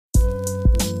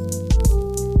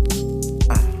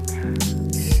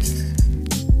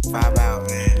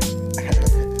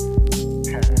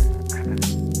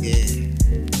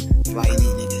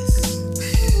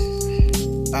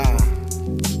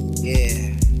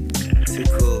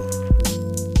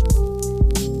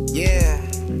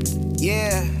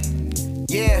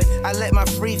I let my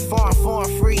free form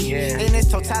free in its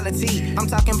totality. I'm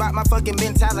talking about my fucking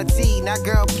mentality. Now,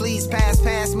 girl, please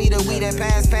pass me the weed and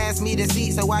pass me the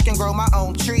seed so I can grow my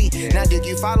own tree. Now, did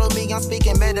you follow me? I'm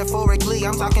speaking metaphorically.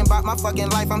 I'm talking about my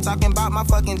fucking life. I'm talking about my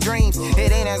fucking dreams. It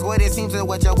ain't as what it seems or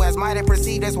what your ass might have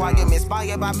perceived. That's why you're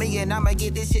inspired by me, and I'ma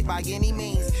get this shit by any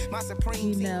means. My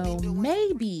supreme. You know,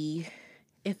 maybe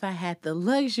if I had the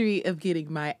luxury of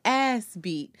getting my ass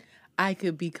beat, I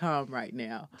could be calm right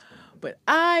now. But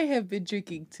I have been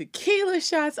drinking tequila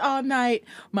shots all night.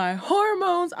 My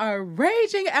hormones are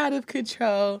raging out of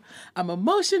control. I'm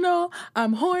emotional.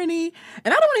 I'm horny.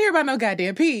 And I don't want to hear about no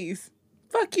goddamn peas.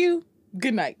 Fuck you.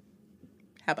 Good night.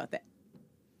 How about that?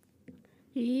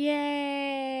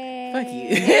 Yay. Fuck you.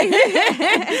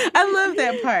 I love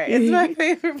that part. It's my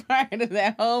favorite part of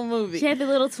that whole movie. She had the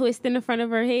little twist in the front of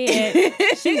her head.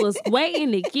 She was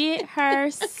waiting to get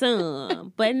her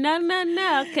some. But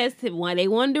no, because when they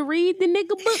wanted to read the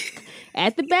nigga book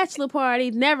at the bachelor party,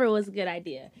 never was a good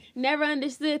idea. Never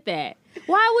understood that.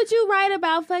 Why would you write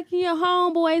about fucking your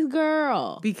homeboy's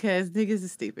girl? Because niggas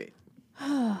is stupid.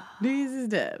 Niggas is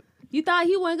dumb. You thought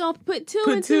he wasn't going to put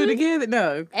two together?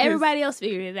 No. Everybody else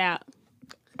figured it out.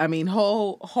 I mean,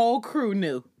 whole crew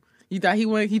knew. You thought he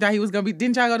was gonna be?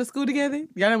 Didn't y'all go to school together?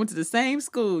 Y'all went to the same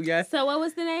school. Yes. So what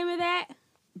was the name of that?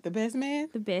 The Best Man.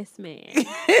 The Best Man.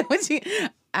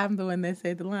 I'm the one that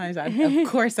said the lines. Of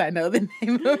course, I know the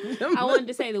name of them. I wanted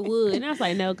to say the Wood, and I was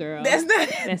like, no, girl, that's not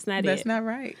it. That's not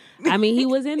right. I mean, he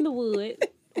was in the Wood.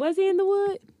 Was he in the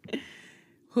Wood?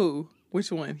 Who? Which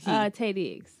one? Taye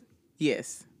Diggs.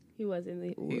 Yes. He was in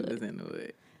the Wood. He was in the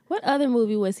Wood. What other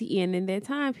movie was he in that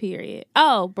time period?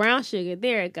 Oh, Brown Sugar.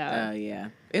 There it goes. Oh, yeah.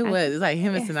 It was. It's like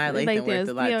him and Sanaa Lathan worked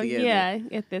a lot together. Yeah,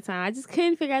 at the time. I just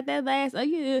couldn't figure out that last. Oh,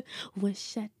 yeah. What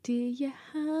shot to your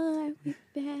heart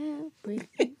without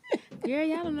breaking? Girl,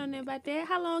 y'all don't know nothing about that.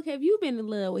 How long have you been in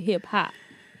love with hip hop?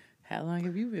 How long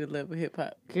have you been in love with hip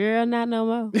hop? Girl, not no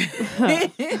more.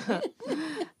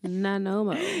 Not no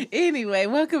more. Anyway,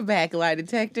 welcome back, lie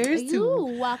detectors.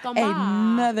 Welcome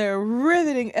another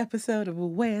riveting episode of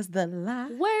Where's the Lie?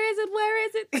 Where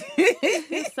is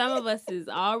it? Some of us is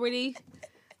already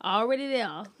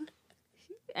there.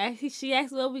 She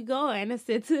asked where we going. I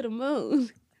said to the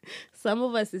moon. Some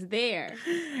of us is there.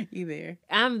 You there?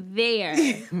 I'm there.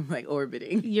 I'm like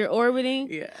orbiting. You're orbiting?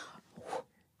 Yeah.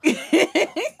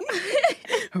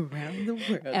 Around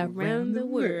the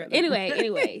world.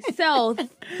 Anyway. So,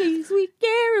 things we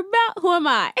care about. Who am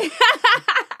I?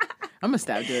 I'm going to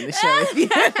stop doing this show.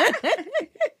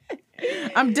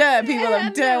 I'm done, people.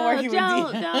 I'm done working with you.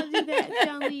 Don't do that.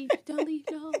 Don't leave.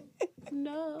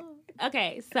 No.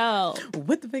 Okay, so.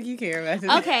 What the fuck you care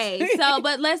about? Okay,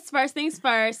 but first things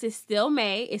first. It's still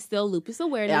May. It's still Lupus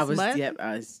Awareness Month. Yep,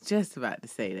 I was just about to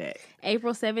say that. May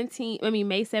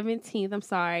 17th, I'm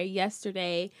sorry.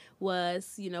 Yesterday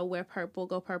was, wear purple,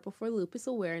 go purple for Lupus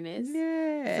Awareness.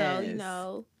 Yes.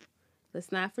 So,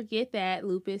 let's not forget that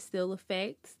lupus still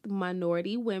affects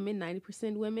minority women,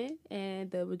 90% women, and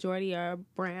the majority are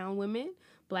brown women,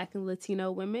 Black and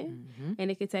Latino women, and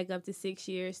it can take up to 6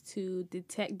 years to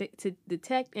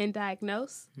detect and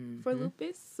diagnose for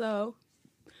lupus. So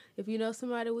if you know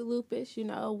somebody with lupus,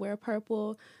 wear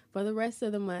purple for the rest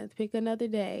of the month. Pick another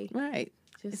day. Right.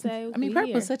 Just say,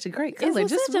 purple's such a great color.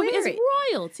 Just wear it. It's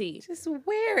royalty. Just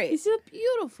wear it. It's a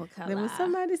beautiful color. Then when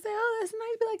somebody say, oh, that's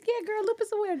nice, be like, yeah, girl, Lupus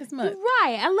Awareness Month.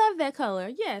 Right. I love that color.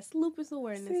 Yes, Lupus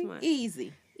Awareness Month.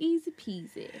 Easy. Easy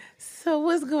peasy. So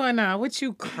what's going on? What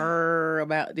you care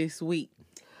about this week?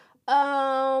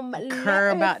 Care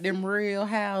about them Real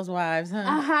Housewives, huh?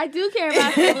 I do care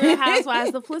about the Real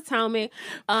Housewives, the Potomac.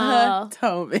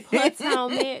 Potomac.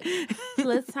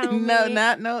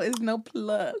 No, it's no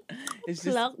plug. It's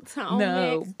just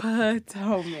Potomac.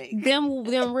 Potomac. Them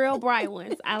real bright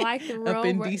ones. I like the real up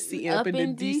in DC. Up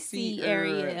in DC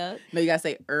area. No, you gotta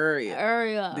say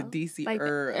area. The DC like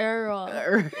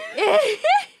area.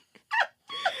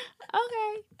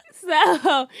 Okay.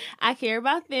 So, I care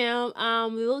about them.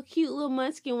 Little cute little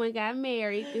munchkin one got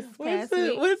married this past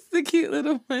week. What's the cute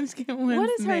little munchkin one's name? What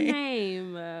is her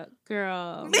name,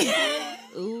 girl?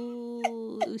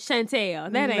 Ooh,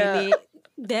 Chantel.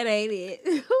 That ain't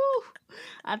it.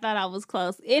 I thought I was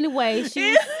close. Anyway,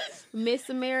 she's Miss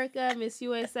America, Miss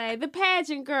USA, the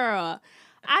pageant girl.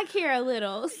 I care a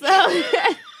little. So...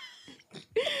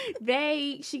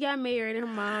 She got married and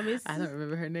her mom is... I don't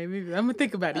remember her name either. I'm going to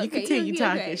think about it. You continue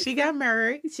talking. Okay. She got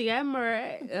married.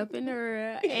 Up in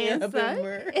her... And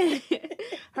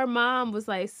her mom was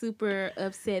like super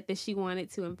upset that she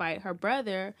wanted to invite her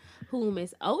brother, whom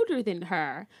is older than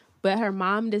her, But her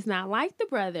mom does not like the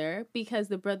brother because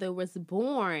the brother was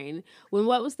born when,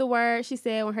 what was the word she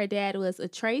said when her dad was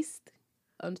atraced?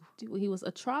 He was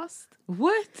atroced.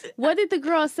 What? What did the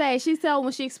girl say? She said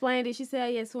when she explained it, she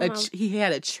said, yes, he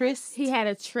had a tryst? He had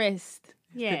a tryst.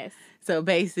 Yes. So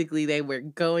basically they were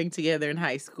going together in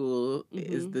high school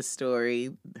is the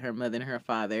story, her mother and her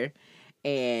father.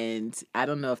 And I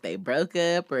don't know if they broke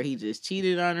up or he just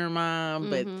cheated on her mom,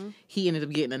 but he ended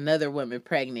up getting another woman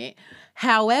pregnant.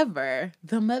 However,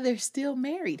 the mother still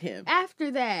married him. After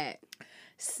that.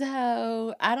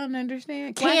 So, I don't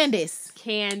understand. Candace.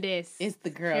 Candace. It's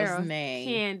the girl's name.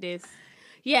 Candace.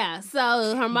 Yeah,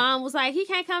 so her mom was like, he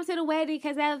can't come to the wedding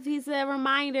because he's a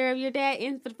reminder of your dad.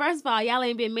 And first of all, y'all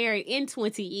ain't been married in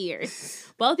 20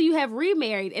 years. Both of you have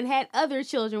remarried and had other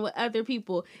children with other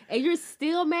people. And you're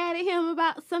still mad at him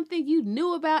about something you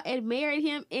knew about and married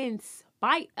him in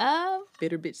spite of?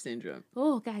 Bitter bitch syndrome.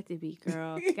 Oh, got to be,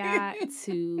 girl. Got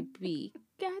to be.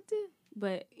 Got to.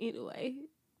 But anyway,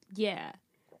 yeah.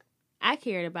 I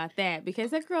cared about that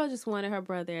because that girl just wanted her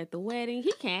brother at the wedding.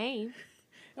 He came.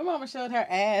 Her mama showed her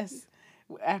ass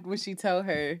after when she told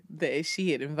her that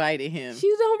she had invited him.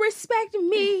 She don't respect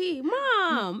me.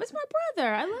 Mom, it's my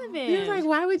brother. I love him. He was like,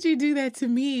 why would you do that to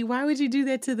me? Why would you do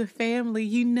that to the family?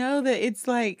 You know that it's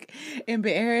like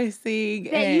embarrassing.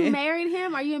 That you married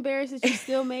him? Are you embarrassed that you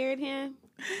still married him?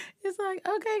 It's like,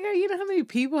 okay, girl, you know how many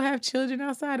people have children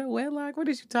outside of wedlock? What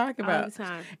did you talk about? All the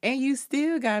time. And you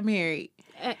still got married.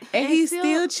 And he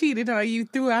still cheated on you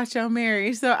throughout your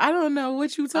marriage. So I don't know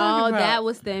what you talking about. Oh, that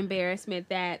was the embarrassment.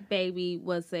 That baby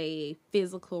was a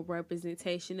physical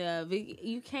representation of.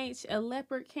 A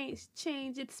leopard can't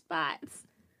change its spots.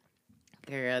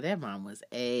 Girl, that mom was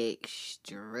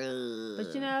extra.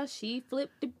 But you know, she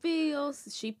flipped the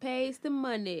bills. She pays the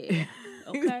money.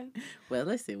 Okay. Well,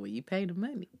 listen, when you pay the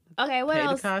money. Okay, what pay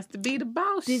else? The cost to be the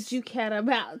boss. Did you care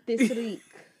about this week?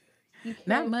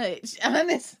 Not much,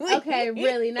 honestly. Okay,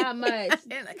 really, not much. I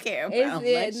didn't care about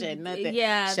much and nothing.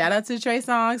 Yeah. Shout out to Trey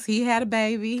Songz. He had a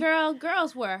baby.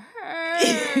 Girls were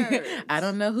hurt. I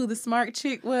don't know who the smart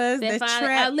chick was that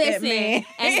trapped listen, that man.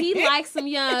 And he likes some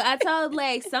young. I told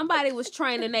Lex somebody was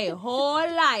training their whole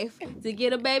life to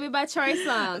get a baby by Trey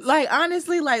Songz. Like,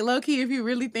 honestly, like, low-key, if you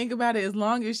really think about it, as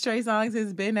long as Trey Songz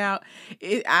has been out,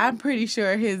 I'm pretty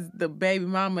sure the baby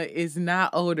mama is not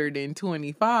older than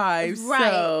 25.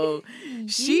 Right. So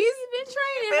she's been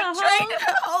training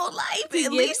her whole life.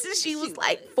 At least since she was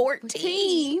like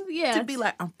 14. Yeah. To be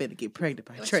like, I'm finna get pregnant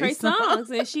by Trey Songz.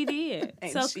 And she did.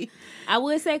 And so I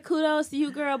would say kudos to you,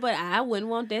 girl, but I wouldn't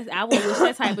want that. I wouldn't wish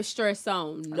that type of stress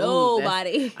on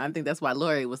nobody. I think that's why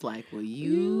Lori was like, well,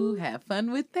 you have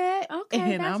fun with that. Okay,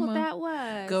 and that's I'm what that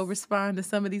was. Go respond to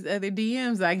some of these other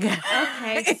DMs I got.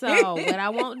 Okay, so what I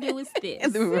won't do is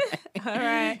this. Right. All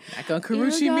right. Not gonna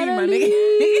Karuchi me, my nigga.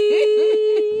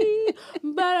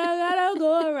 But I gotta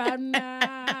go right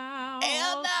now.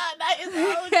 Hell no, that is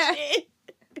old shit.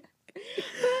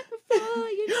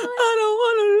 I don't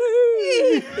want to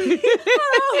leave.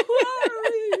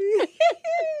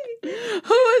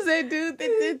 Who was that dude that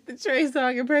did the Trey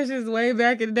Songz impressions way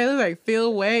back in the day? It was like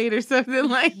Phil Wade or something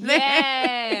like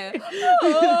that. Yeah.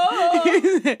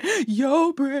 Oh.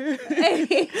 Yo, breath.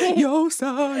 Yo,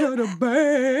 side of the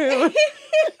bed.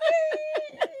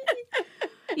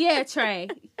 Yeah, Trey.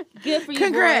 Good for you.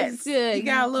 Congrats. Boys. Good. You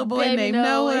got a little boy Baby named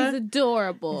Noah. He's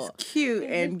adorable. He's cute.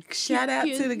 And shout out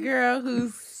to the girl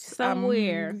who's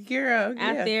somewhere girl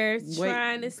out there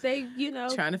trying to stay,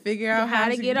 trying to figure out how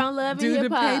to get on Love and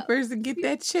Hip Hop. Do the papers and get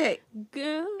that check.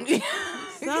 Girl.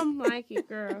 Something like it,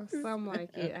 girl. Something like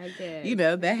it, I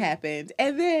guess. That happened.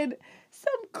 And then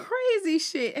some crazy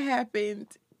shit happened.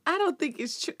 I don't think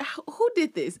it's true. Who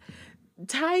did this?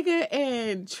 Tyga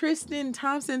and Tristan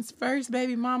Thompson's first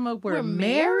baby mama were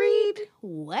married?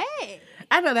 What?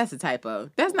 I know that's a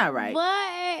typo. That's not right.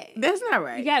 What? That's not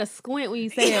right. You gotta squint when you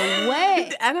say it.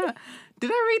 What? I don't. Did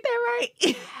I read that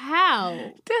right?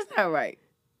 How? That's not right.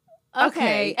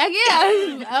 Okay.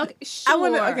 Yeah. Okay.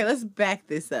 Sure. Okay, let's back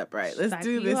this up, right? Let's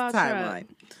do this timeline.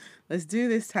 Let's do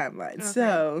this timeline. Okay.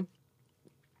 So,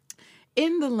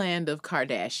 in the land of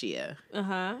Kardashian,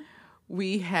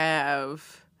 we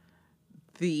have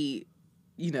the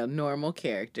normal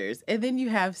characters, and then you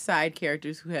have side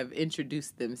characters who have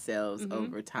introduced themselves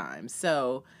over time.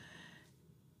 So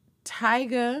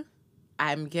Tyga,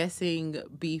 I'm guessing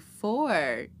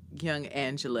before young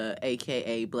Angela,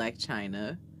 aka Black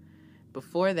China,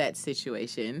 before that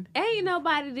situation, ain't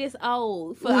nobody this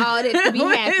old for all that to be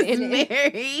happening.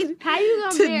 Married. How you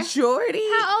gonna to marry Jordy?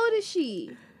 How old is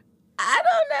she? I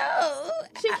don't know.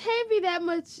 She can't be that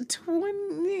much.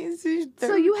 20.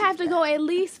 So you have to go at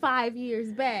least 5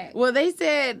 years back. Well, they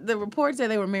said, the report said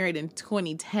they were married in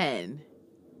 2010.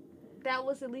 That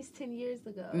was at least 10 years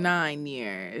ago. 9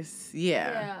 years.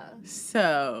 Yeah.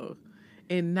 So,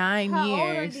 in 9 years. How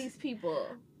old are these people?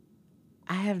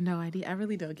 I have no idea. I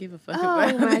really don't give a fuck Oh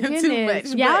about my them goodness. too much.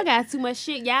 Y'all got too much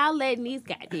shit. Y'all letting these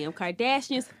goddamn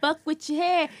Kardashians fuck with your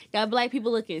hair. Got black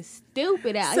people looking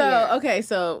stupid out here. Okay,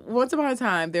 so once upon a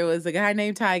time, there was a guy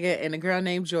named Tyga and a girl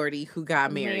named Jordy who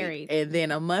got married. And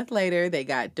then a month later, they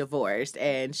got divorced.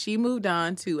 And she moved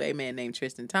on to a man named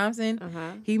Tristan Thompson.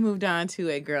 He moved on to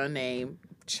a girl named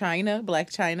Black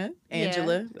China,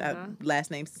 Angela. Last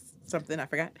name something, I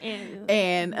forgot.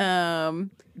 And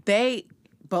they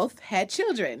both had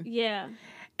children. Yeah.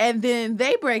 And then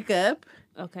they break up.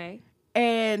 Okay.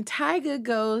 And Tyga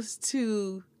goes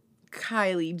to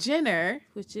Kylie Jenner.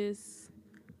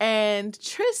 And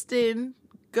Tristan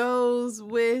goes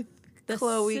with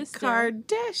Khloe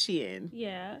Kardashian.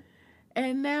 Yeah.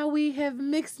 And now we have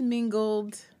mixed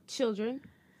mingled children,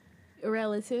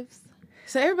 relatives.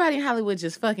 So everybody in Hollywood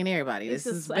just fucking everybody. This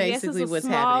is basically what's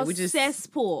happening. We're just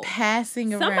cesspool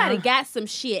passing around. Somebody got some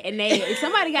shit, and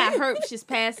somebody got herpes just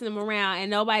passing them around, and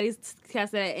nobody's,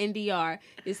 because that NDR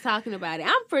is talking about it.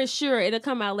 I'm for sure it'll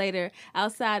come out later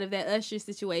outside of that Usher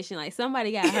situation. Like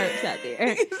somebody got herpes out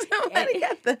there. Somebody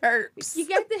got the herpes. You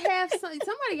got to have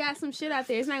somebody got some shit out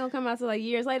there. It's not gonna come out till like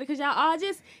years later because y'all all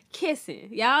just kissing.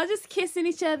 Y'all just kissing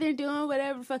each other and doing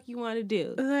whatever the fuck you want to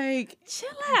do. Like chill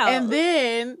out. And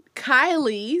then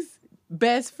Kylie's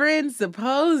best friend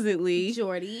supposedly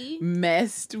Jordy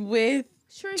messed with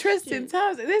Tristan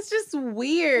Thompson. It's just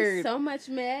weird. It's so much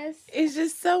mess. It's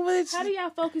just so much. How do y'all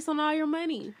focus on all your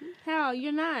money? How?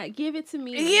 You're not. Give it to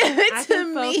me. Give it to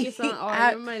me. Focus on all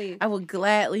your money. I will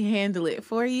gladly handle it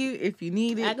for you if you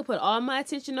need it. I could put all my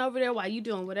attention over there while you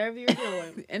doing whatever you're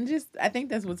doing. And I think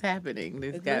that's what's happening.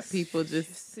 There's got people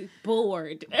just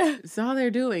bored. It's all they're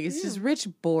doing. It's just rich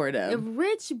boredom.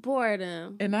 Rich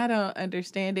boredom. And I don't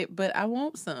understand it, but I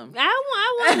want some. I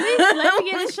want at least let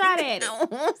me get a shot at it.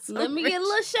 Let me get a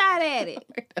little shot at it.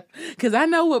 Because I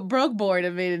know what broke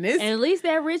boredom is. And at least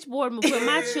that rich boredom will put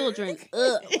my children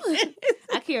up.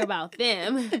 I care about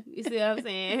them. You see what I'm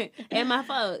saying? And my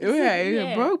folks. Right.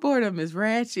 Yeah. Broke boredom is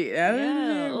ratchet.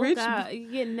 Oh, God.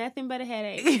 You get nothing but a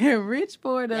headache. Rich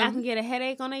boredom. I can get a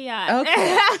headache on a yacht.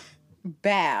 Okay.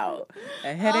 Bow.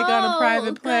 A headache on a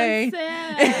private plane.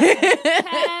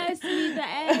 Pass me the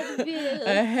Advil.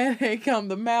 A headache on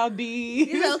the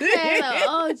Maldives. Okay.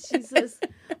 Oh, Jesus.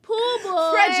 Pool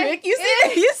boy. Frederick. You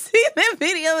see that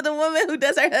video of the woman who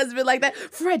does her husband like that?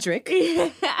 Frederick.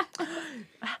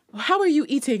 How are you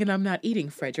eating and I'm not eating,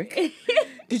 Frederick?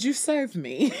 Did you serve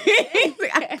me?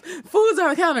 Food's on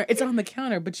the counter. It's on the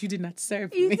counter, but you did not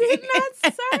serve me. You did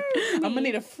not serve me. I'm gonna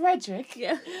need a Frederick.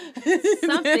 Yeah.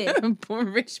 Something.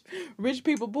 Rich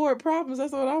people bored problems.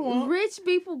 That's what I want. Rich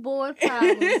people bored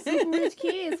problems. Super rich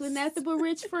kids with nothing but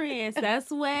rich friends.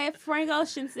 That's what Frank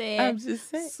Ocean said. I'm just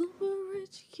saying. Super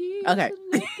rich kids. Okay.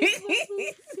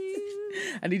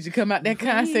 I need you to come out that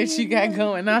concept you got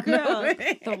going on. Girl,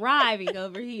 thriving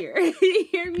over here. You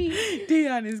hear me?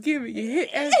 Dion is giving you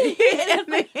hit after hit.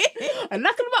 I'm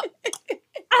knocking them up.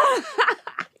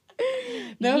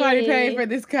 Nobody paid for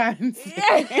this concept.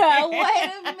 Wait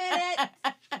a minute.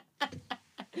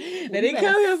 They didn't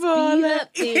come here for all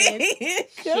that.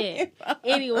 Shit.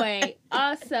 Anyway,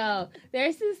 also,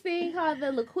 there's this thing called the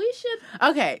LaQuisha.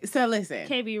 Okay, so listen.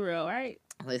 Can't be real, right?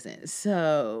 Listen,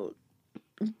 so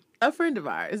a friend of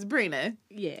ours, Brina.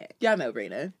 Yeah. Y'all know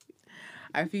Brina.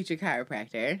 Our future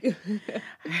chiropractor.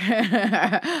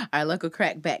 Our local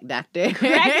crackback doctor.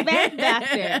 Crackback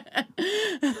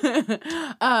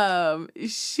doctor.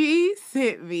 She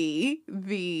sent me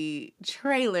the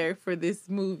trailer for this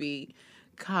movie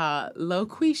called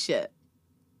LaQuisha.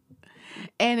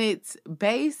 And it's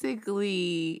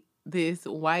basically this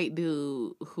white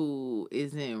dude who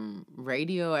is in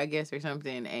radio, I guess, or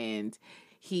something, and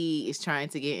he is trying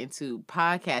to get into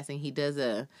podcasting. He does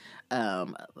a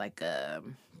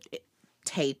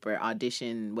tape or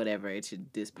audition, whatever, to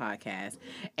this podcast,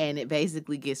 and it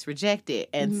basically gets rejected.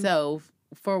 And so,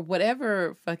 for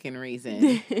whatever fucking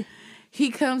reason, he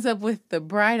comes up with the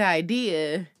bright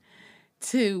idea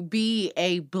to be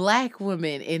a black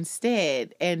woman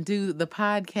instead and do the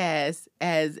podcast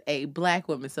as a black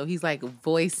woman. So he's like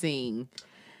voicing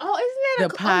isn't that the a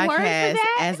word for podcast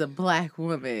that? as a black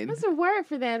woman. What's a word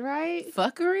for that, right?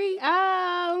 Fuckery?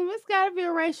 It's got to be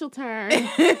a racial term. Go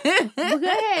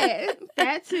ahead.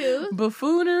 That too.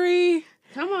 Buffoonery?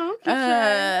 Come on. Keep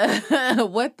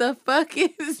trying. What the fuck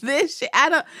is this shit?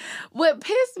 What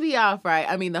pissed me off, right?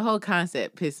 I mean, the whole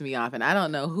concept pissed me off, and I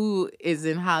don't know who is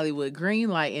in Hollywood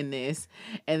greenlighting this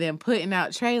and then putting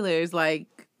out trailers. Like,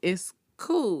 it's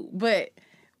cool, but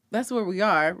that's where we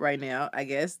are right now, I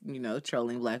guess. You know,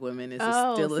 trolling black women is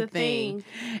still a thing.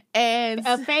 And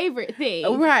a favorite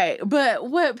thing. Right. But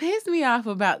what pissed me off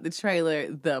about the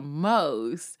trailer the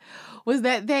most was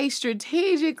that they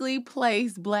strategically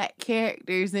placed black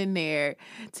characters in there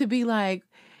to be like,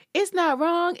 it's not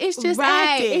wrong. It's just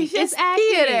acting. It's just acting.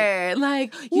 Theater.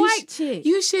 Like, white chick.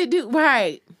 You should do,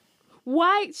 right.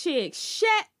 White chick,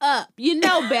 shut up. You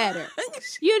know better.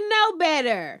 You know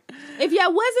better. If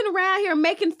y'all wasn't around here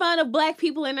making fun of black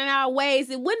people in our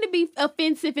ways, it wouldn't be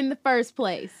offensive in the first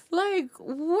place. Like,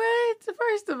 what?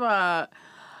 First of all,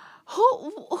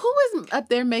 who is up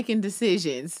there making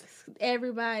decisions?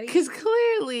 Everybody. Because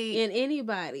clearly... And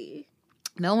anybody.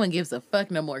 No one gives a fuck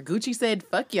no more. Gucci said,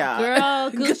 fuck y'all.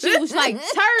 Girl, Gucci was like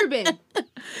turban.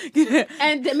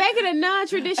 And make it a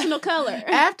non-traditional color.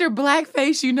 After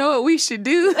blackface, you know what we should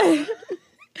do?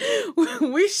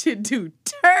 We should do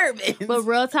turbans. But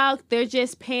real talk, they're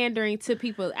just pandering to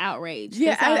people's outrage.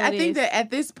 Yeah, I think that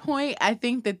at this point, I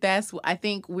think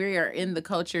we are in the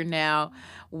culture now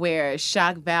where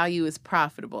shock value is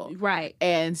profitable. Right.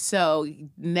 And so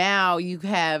now you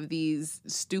have these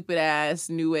stupid ass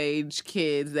new age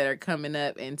kids that are coming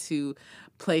up into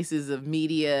places of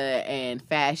media and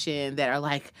fashion that are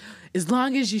like, as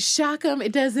long as you shock them,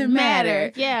 it doesn't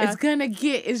matter. Yeah. It's going to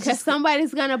get... It's because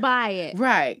somebody's going to buy it.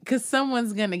 Right. Because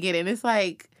someone's going to get it. And it's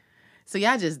like... So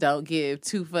y'all just don't give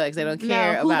two fucks. They don't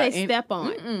care who about... they step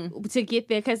on to get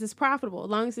there because it's profitable. As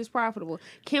long as it's profitable.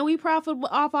 Can we profit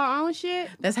off our own shit?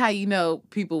 That's how you know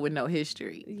people with no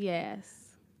history. Yes.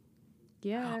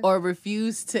 Yeah. Or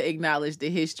refuse to acknowledge the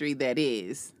history that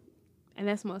is. And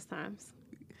that's most times.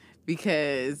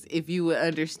 Because if you would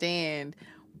understand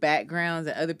backgrounds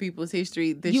and other people's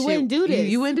history, wouldn't do this.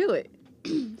 You wouldn't do it.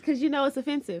 Because you know it's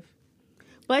offensive.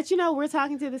 But you know, we're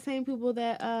talking to the same people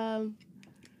that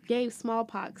gave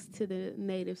smallpox to the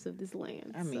natives of this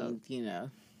land. I mean, you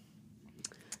know.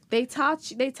 They told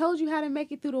you how to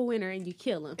make it through the winter and you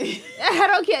kill them. I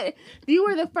don't get it. You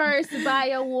were the first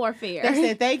bio warfare. They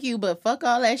said thank you, but fuck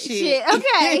all that shit.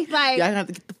 Okay. Like, y'all have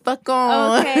to get the fuck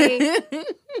on. Okay.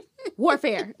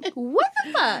 Warfare. What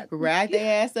the fuck? Ride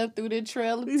their ass up through the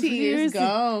trail of tears.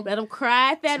 Gone. Let them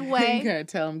cry that way. You gotta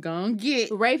tell them, go and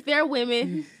get. Rape their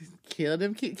women. Kill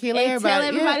them, kill and everybody. Tell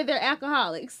everybody they're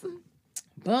alcoholics.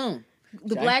 Boom.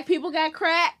 The black people got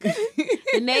crack.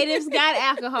 The natives got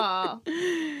alcohol.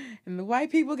 And the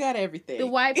white people got everything. The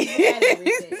white people got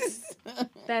everything.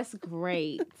 That's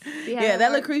great. Yeah,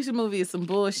 that Lucretia movie is some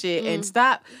bullshit. And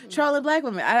stop trolling black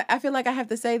women. I feel like I have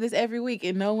to say this every week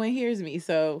and no one hears me.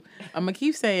 So I'm going to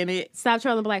keep saying it. Stop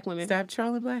trolling black women. Stop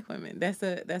trolling black women. That's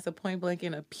a point blank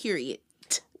and a period.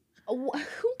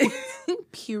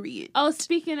 Period. Oh,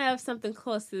 speaking of something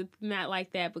close to not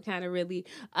like that, but kind of really...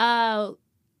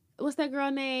 what's that girl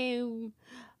name?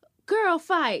 Girl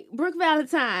Fight. Brooke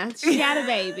Valentine. She got a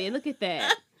baby. Look at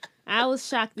that. I was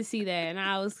shocked to see that. And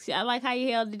I like how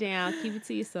you held it down. Keep it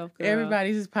to yourself, girl.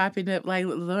 Everybody's just popping up like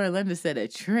Lauren London set a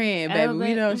trend, baby.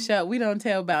 We don't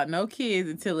tell about no kids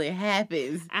until it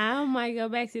happens. I might go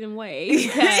back to them ways.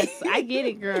 Because I get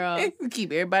it, girl.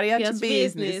 Keep everybody out your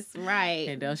business. Right.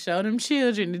 And don't show them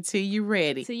children until you're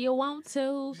ready. Till you want to.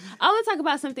 I want to talk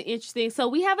about something interesting. So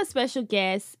we have a special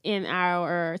guest in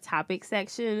our topic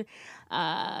section.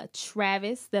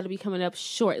 Travis, that'll be coming up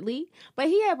shortly. But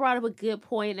he had brought up a good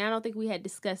point, and I don't think we had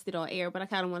discussed it on air, but I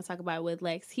kind of want to talk about it with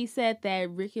Lex. He said that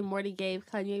Rick and Morty gave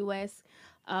Kanye West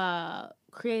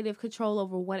creative control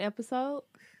over one episode.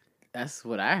 That's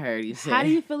what I heard you say. How do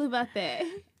you feel about that?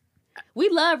 We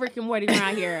love Rick and Morty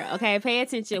around here, okay? Pay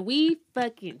attention. We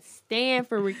fucking stand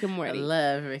for Rick and Morty. I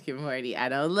love Rick and Morty. I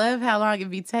don't love how long it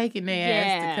be taking their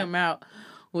ass to come out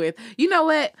with. You know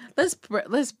what?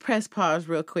 Let's press pause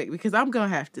real quick because I'm gonna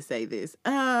have to say this.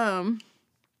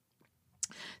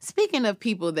 Speaking of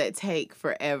people that take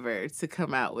forever to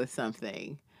come out with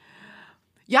something,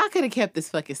 y'all could have kept this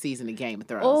fucking season of Game of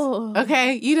Thrones. Oh.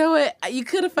 Okay? You know what? You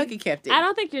could have fucking kept it. I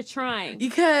don't think you're trying.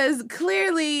 Because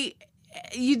clearly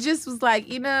you just was like,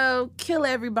 kill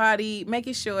everybody, make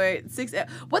it short.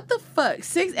 What the fuck?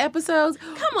 6 episodes?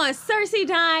 Come on, Cersei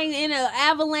dying in an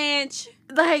avalanche.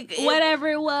 Like whatever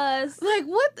it was. Like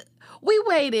what? We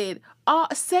waited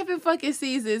 7 fucking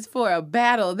seasons for a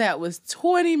battle that was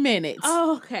 20 minutes.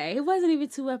 Oh, okay. It wasn't even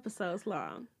 2 episodes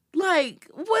long. Like,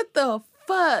 what the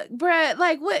fuck, Brad?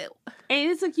 Like, what?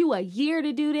 And it took you a year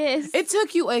to do this? It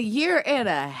took you a year and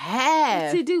a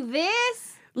half. To do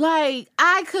this? Like,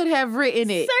 I could have written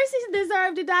it. Cersei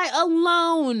deserved to die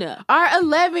alone. Our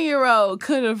 11-year-old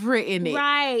could have written it.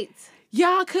 Right.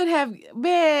 Y'all could have,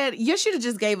 man, you should have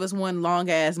just gave us one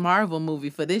long-ass Marvel movie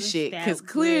for this shit. Because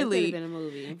clearly,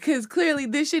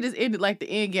 this shit has ended like the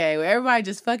Endgame, where everybody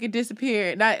just fucking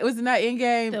disappeared. Was it not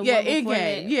Endgame? Yeah,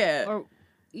 Endgame.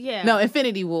 Yeah. No,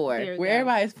 Infinity War, where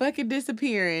everybody's fucking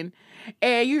disappearing.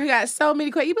 And you got so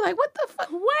many questions. You be like, what the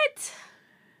fuck? What?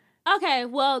 Okay,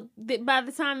 well, by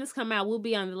the time this come out, we'll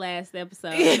be on the last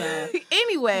episode. So.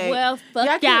 Anyway. Well,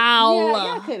 fuck y'all.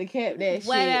 Y'all could have kept that shit.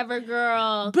 Whatever,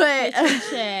 girl. But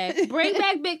check. Bring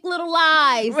back Big Little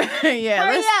Lies. Hurry up.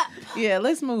 Yeah,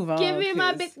 let's move on. Give me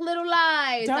my Big Little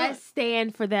Lies. I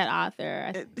stand for that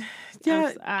author.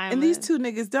 And these two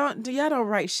niggas y'all don't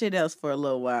write shit else for a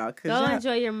little while. Go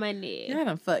enjoy your money. Y'all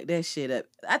done fucked that shit up.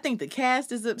 I think the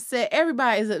cast is upset.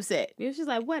 Everybody is upset. It's just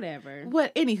like, whatever.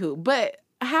 Anywho, but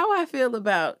how I feel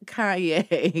about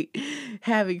Kanye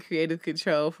having creative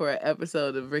control for an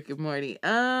episode of Rick and Morty.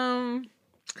 I'm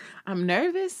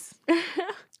nervous.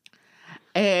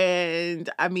 And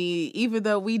I mean, even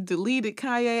though we deleted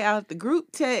Kanye out the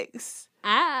group text,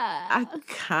 I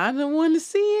kind of want to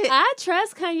see it. I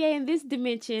trust Kanye in this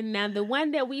dimension. Now, the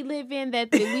one that we live in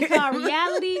that we call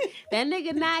reality, that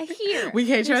nigga not here. We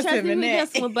can't trust him in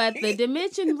that. This one, but the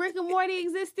dimension Rick and Morty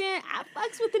exists in, I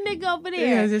fucks with the nigga over there.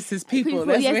 Yeah, this is people.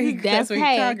 That's where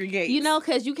he congregates. You know,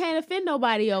 because you can't offend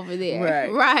nobody over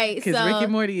there. Right. Because Rick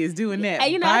and Morty is doing that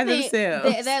by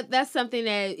themselves. That's something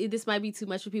that this might be too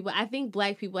much for people. I think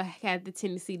black people have the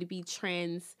tendency to be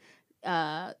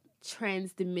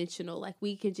transdimensional. Like,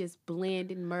 we can just blend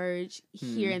and merge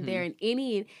here and there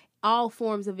in all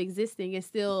forms of existing and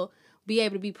still be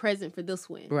able to be present for this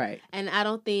one. Right. And I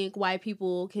don't think white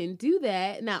people can do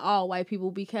that. Not all white people,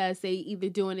 because they either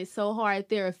doing it so hard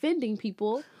they're offending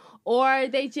people, or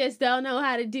they just don't know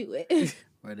how to do it.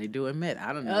 Or they doing meth.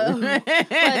 I don't know. But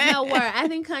no word. I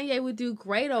think Kanye would do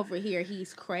great over here.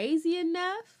 He's crazy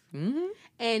enough. Mm-hmm.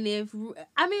 And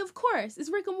of course, it's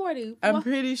Rick and Morty. I'm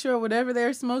pretty sure whatever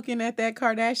they're smoking at that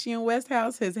Kardashian West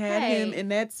house has had him in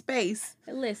that space.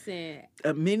 Listen.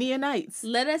 Many a nights.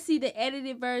 Let us see the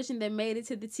edited version that made it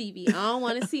to the TV. I don't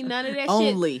want to see none of that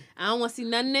shit. I don't want to see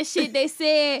none of that shit they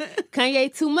said.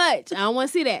 Kanye too much. I don't want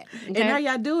to see that. Okay? And are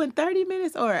y'all doing 30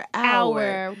 minutes or an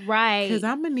hour? Right. Because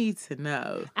I'm going to need to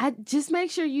know. I just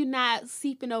make sure you're not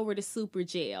seeping over to super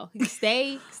jail.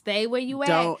 Stay where you at.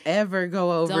 Don't ever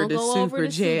go over to super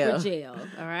jail. Super jail.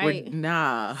 All right?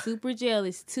 Nah. Super jail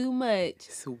is too much.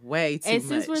 It's way too much. And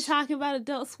since we're talking about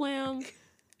Adult Swim,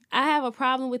 I have a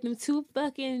problem with them two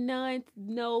fucking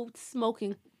no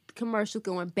smoking commercials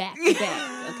going back to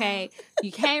back. Okay, you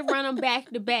can't run them back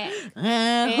to back. Who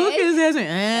cares?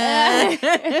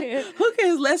 Who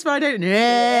cares? Less Friday.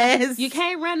 Yes. You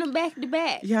can't run them back to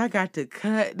back. Y'all got to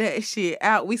cut that shit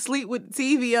out. We sleep with the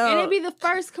TV on, and it be the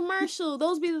first commercial.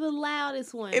 Those be the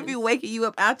loudest ones. It be waking you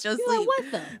up out your sleep. Like,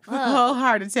 what the fuck? Whole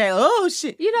heart attack. Oh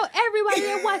shit! You know, everybody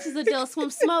that watches Adult Swim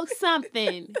smokes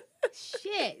something.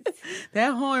 Shit.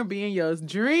 That horn be in your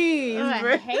dreams.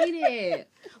 I hate it.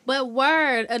 But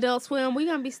word, Adult Swim, we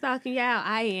gonna be stalking y'all.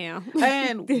 I am.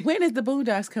 And when is the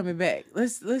Boondocks coming back?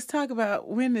 Let's talk about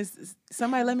when is.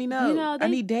 Somebody let me know. You know, I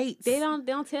need dates. They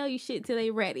don't tell you shit till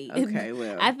they ready. Okay,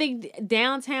 well, I think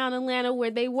downtown Atlanta where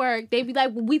they work, they be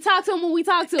like, we talk to them when we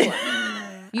talk to them.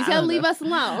 You tell them leave us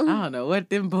alone. I don't know what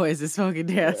them boys is smoking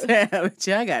downtown, but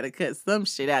y'all gotta cut some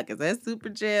shit out, because that super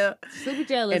jail is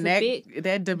and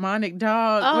that demonic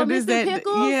dog. Oh, what Mr. is that?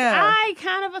 Pickles? Yeah. I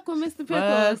kind of fuck with Mr.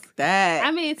 Pickles. Fuck that.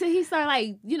 I mean, until he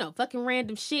started fucking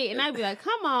random shit, and I'd be like,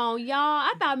 come on, y'all.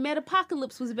 I thought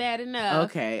Metapocalypse was bad enough.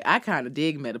 Okay, I kind of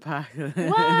dig Metapocalypse.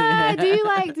 What?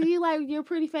 Do you like your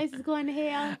pretty faces going to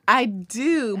hell? I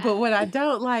do, but what I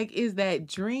don't like is that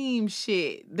dream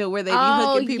shit, where they be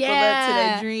hooking people up to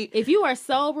that dream. If you are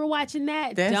sober watching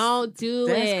that, don't do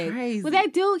it. That's crazy. But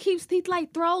that dude he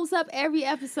throws up every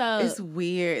episode. It's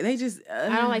weird. They just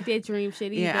I don't like that dream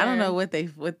shit either. Yeah, I don't know what they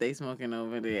smoking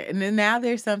over there. And then now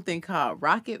there's something called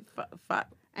Rocket.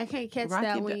 I can't catch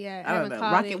that one yet. I don't know.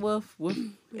 Rocket Wolf.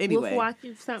 Anyway, Wolf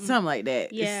something like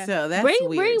that. Yeah. So that's bring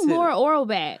weird more oral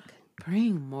back.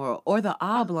 Bring more. Or the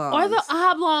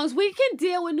Oblongs. We can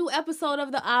deal with new episode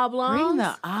of the Oblongs. Bring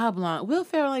the Oblong. Will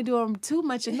Ferrell ain't doing too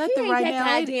much of nothing right now.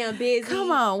 Goddamn busy. Come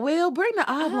on, Will. Bring the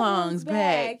Oblongs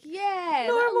back. Yeah.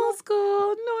 Normal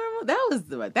school. That was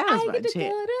my jam. That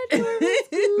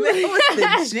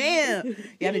was the jam.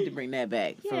 Y'all need to bring that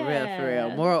back. For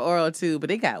real. More oral too. But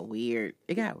it got weird.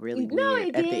 It got really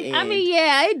weird at the end. I mean,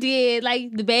 yeah, it did.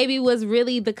 Like, the baby was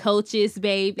really the coach's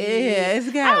baby. Yeah,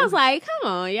 I was like,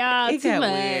 come on, y'all. it too got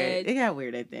much. weird. It got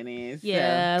weird at that end.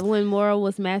 Yeah, when Mora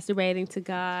was masturbating to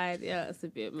God, yeah, it's a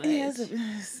bit much. Yeah,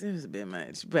 it was a bit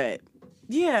much. But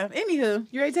yeah, anywho,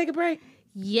 you ready to take a break?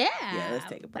 Yeah, let's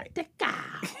take a break. Take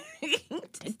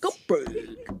a break.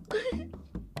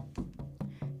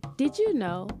 Did you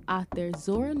know author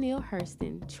Zora Neale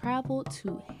Hurston traveled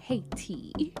to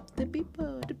Haiti? The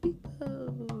people.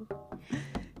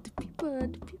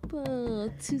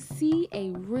 To see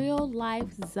a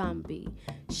real-life zombie.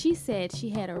 She said she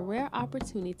had a rare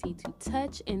opportunity to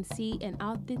touch and see an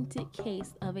authentic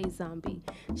case of a zombie.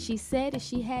 She said if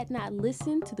she had not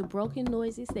listened to the broken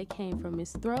noises that came from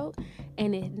his throat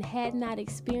and had not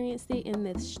experienced it in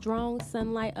the strong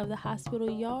sunlight of the hospital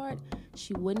yard,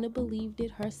 she wouldn't have believed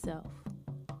it herself.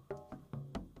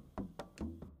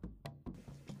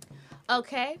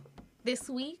 Okay. This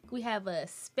week, we have a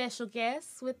special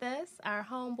guest with us, our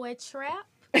homeboy Trap.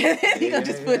 He gonna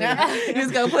just put out. He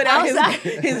was gonna put out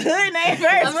his hood name first.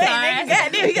 I'm sorry.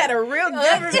 Goddamn, he got a real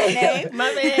government name.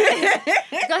 My bad.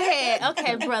 Go ahead.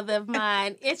 Okay, brother of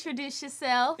mine. Introduce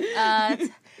yourself.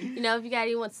 If you got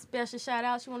any special shout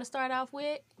outs you want to start off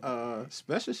with.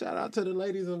 Special shout out to the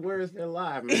ladies of Where's Their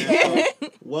Live, man.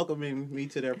 Welcoming me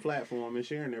to their platform and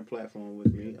sharing their platform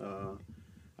with me.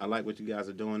 I like what you guys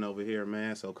are doing over here,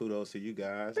 man. So kudos to you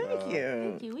guys. Thank you.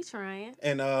 Thank you. We trying.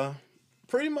 And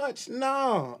pretty much,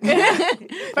 no.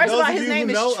 First of all, his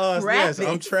name is Travis. Yes,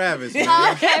 I'm Travis. Man.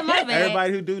 Oh, okay, my bad.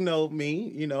 Everybody who do know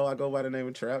me, I go by the name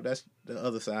of Trap. That's the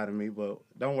other side of me, but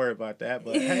don't worry about that.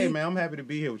 But hey, man, I'm happy to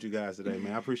be here with you guys today,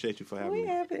 man. I appreciate you for having me. We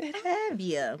happy to have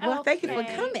you. Well, thank you for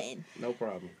Okay. coming. No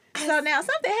problem. So now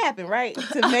something happened, right?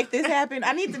 To make this happen,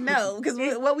 I need to know because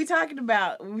what we talking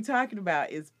about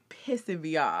is pissing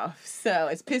me off. So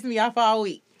it's pissing me off all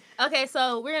week. Okay,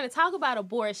 so we're going to talk about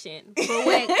abortion.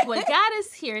 But what got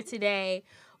us here today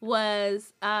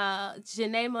was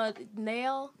Janelle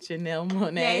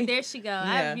Monáe. There she go.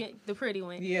 Yeah. The pretty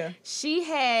one. Yeah. She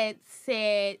had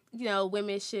said,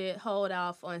 women should hold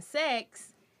off on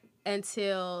sex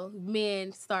until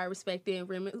men start respecting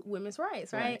women's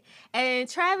rights, right? And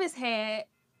Travis had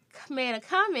made a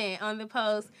comment on the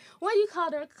post where you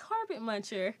called her a carpet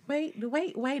muncher. Wait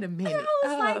a minute. And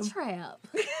I was like, Trap.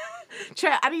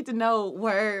 Trap, I need to know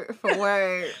word for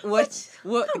word what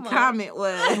the Come on. comment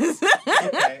was.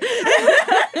 Okay.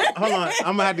 Hold on.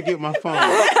 I'm going to have to get my phone.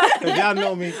 Because y'all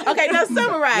know me. Okay, now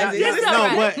summarize it.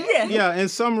 In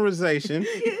summarization,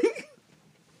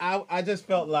 I just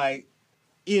felt like,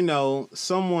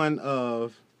 someone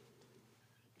of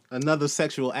another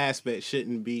sexual aspect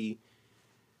shouldn't be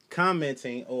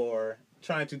commenting or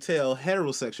trying to tell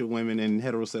heterosexual women and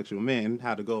heterosexual men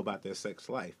how to go about their sex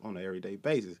life on an everyday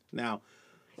basis. Now,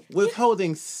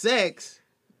 withholding sex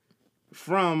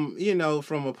from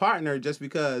a partner just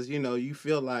because, you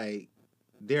feel like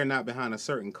they're not behind a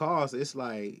certain cause, it's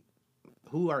like,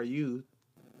 who are you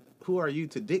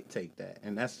to dictate that?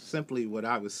 And that's simply what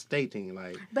I was stating.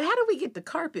 Like, But how do we get the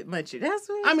carpet muncher? That's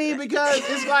what I mean, because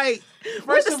it's like,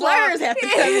 where first the of all, slurs have to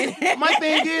come in. my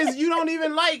thing is, you don't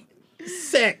even like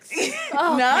sex. Okay. So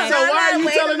why are you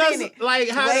wait a telling us minute. like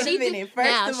how? Wait to, a minute.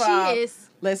 First of all, she is.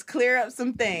 let's clear up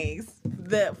some things.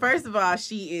 First of all,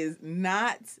 she is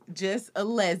not just a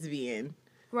lesbian.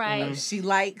 Right. She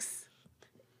likes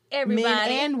Everybody.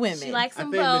 men and women. She likes I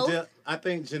them think both. I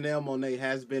think Janelle Monáe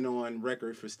has been on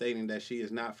record for stating that she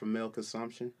is not for male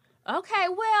consumption. Okay,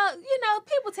 well,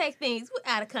 people take things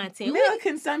out of content. Male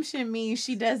consumption means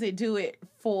she doesn't do it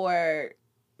for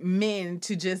men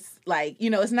to just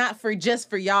it's not for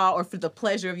y'all or for the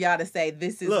pleasure of y'all to say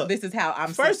this is how I'm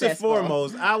First and successful.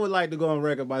 foremost, I would like to go on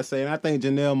record by saying I think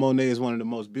Janelle Monáe is one of the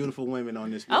most beautiful women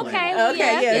on this planet. Okay, well, Okay,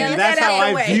 yeah, And get that's that how out I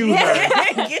the way. view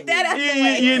her. Get that out the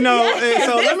way.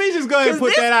 So let me just go ahead and put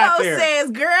this that out post there. says,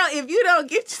 girl, if you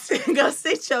don't go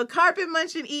sit your carpet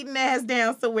munching eating ass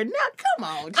down somewhere. Now, come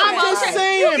on. I'm Travis. just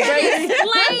saying, baby.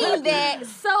 Explain that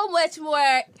so much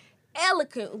more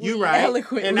eloquently. You right.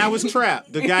 Eloquently. And that was Trap,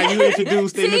 the guy you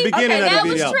introduced in the beginning okay, of that the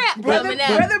was video. Trap, brother.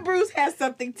 Brother Bruce has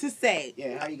something to say.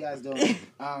 Yeah, how you guys doing?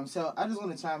 So I just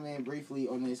want to chime in briefly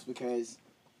on this because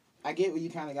I get what you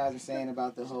kind of guys are saying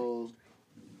about the whole.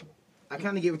 I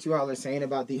kind of get what you all are saying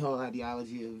about the whole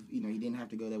ideology of you didn't have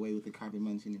to go that way with the carpet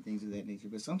munching and things of that nature.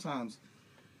 But sometimes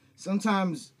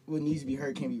what needs to be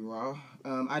heard can be raw.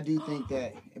 I do think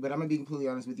that, but I'm gonna be completely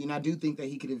honest with you, and I do think that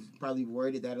he could have probably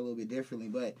worded that a little bit differently.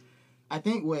 But I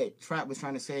think what Trap was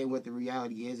trying to say and what the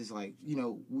reality is like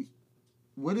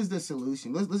what is the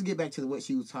solution? Let's get back to what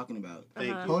she was talking about. Thank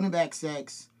you. Holding back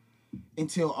sex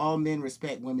until all men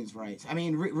respect women's rights. I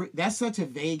mean, that's such a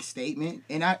vague statement,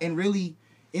 and really,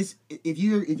 it's if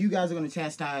you guys are going to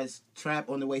chastise Trap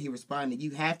on the way he responded,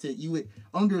 you would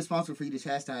only be responsible for you to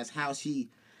chastise how she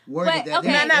worded But, that.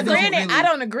 okay. Now, granted, I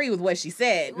don't agree with what she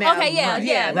said. Now, Okay,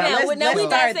 yeah. Now, let's we start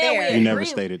not saying there. we You never agree.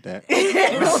 stated that.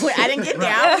 I didn't get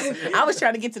there. I was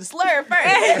trying to get to the slur first.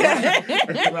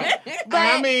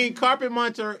 I mean, carpet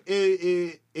muncher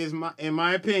is my, in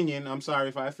my opinion. I'm sorry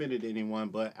if I offended anyone,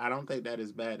 but I don't think that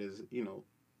is bad as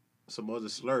some other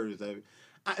slurs that.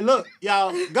 Look,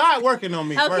 y'all, God working on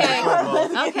me first and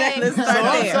foremost. Okay. Let's So start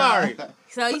I'm there. sorry.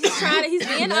 So he's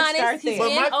being Let's start honest. He's there. But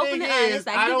being my open thing and is, honest.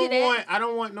 I give you that. I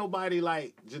don't want nobody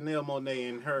like Janelle Monáe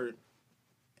and her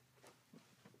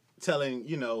telling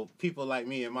people like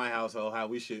me in my household how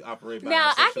we should operate. By Now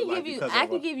our I sexual life can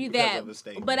give you because that, of a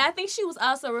statement. but I think she was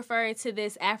also referring to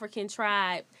this African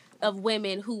tribe of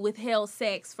women who withheld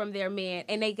sex from their men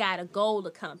and they got a goal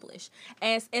accomplished.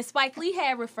 And Spike Lee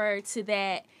had referred to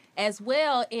that as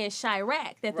well in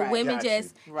Chirac, that the Right. women Got you.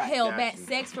 just Right. held Got back you.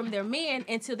 sex from their men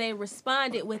until they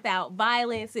responded without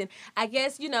violence. And I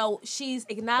guess, she's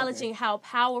acknowledging how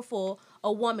powerful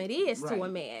a woman is to a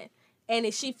Right. man. And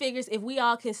if she figures if we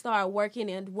all can start working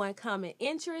in one common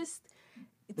interest,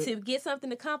 to get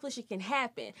something accomplished, it can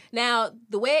happen. Now,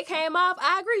 the way it came off,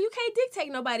 I agree. You can't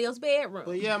dictate nobody else's bedroom.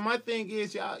 But yeah, my thing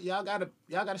is y'all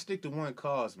gotta stick to one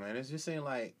cause, man. It's just seeing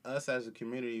like us as a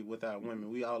community with our women,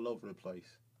 we all over the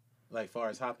place. Like far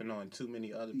as hopping on too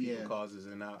many other people's causes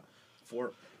and not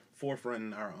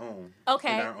forefronting our own.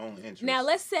 Okay. In our own interest. Now,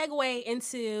 let's segue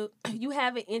into, you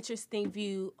have an interesting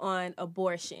view on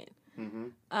abortion.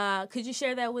 Mm-hmm. Could you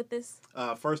share that with us?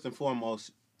 First and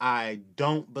foremost, I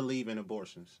don't believe in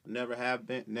abortions. Never have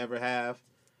been, never have,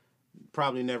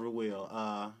 probably never will.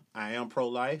 I am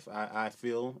pro-life. I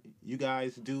feel you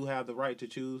guys do have the right to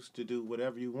choose to do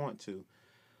whatever you want to.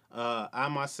 I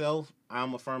myself,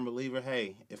 I'm a firm believer,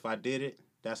 hey, if I did it,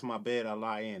 that's my bed, I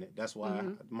lie in it. That's why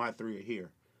my three are here.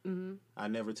 Mm-hmm. I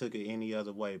never took it any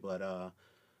other way. But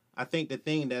I think the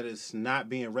thing that is not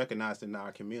being recognized in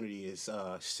our community is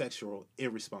sexual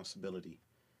irresponsibility.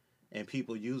 And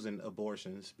people using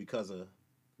abortions because of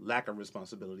lack of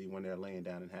responsibility when they're laying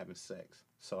down and having sex.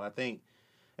 So I think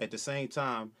at the same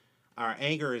time, our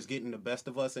anger is getting the best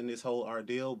of us in this whole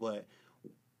ordeal. But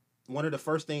one of the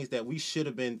first things that we should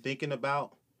have been thinking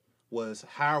about was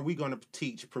how are we going to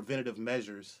teach preventative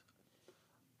measures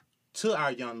to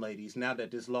our young ladies now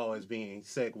that this law is being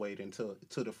segued into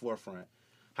the forefront?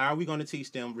 How are we going to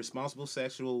teach them responsible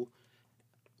sexual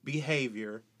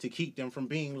behavior to keep them from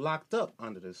being locked up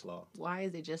under this law? Why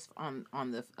is it just on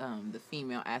the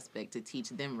female aspect to teach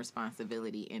them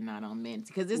responsibility and not on men?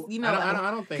 Because it's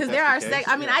I don't think because that's there are the case.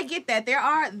 I mean, I get that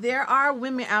there are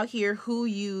women out here who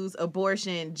use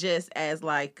abortion just as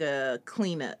like a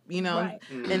cleanup, Right.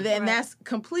 and then that's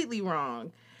completely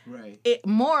wrong. Right. It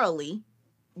morally.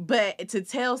 But to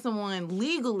tell someone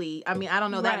legally, I mean, I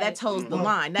don't know, that Right. toes the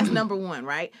line. That's number one,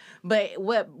 right? But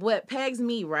what pegs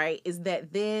me, right, is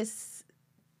that this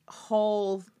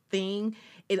whole thing,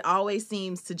 it always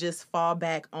seems to just fall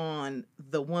back on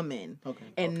the woman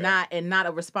and not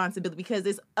a responsibility, because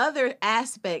there's other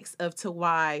aspects to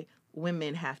why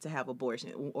women have to have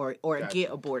abortion or Gotcha. get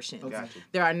abortions.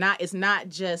 Gotcha. It's not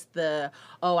just I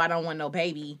don't want no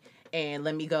baby and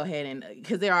let me go ahead and,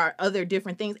 because there are other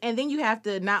different things. And then you have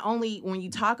to, not only when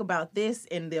you talk about this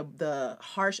and the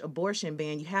harsh abortion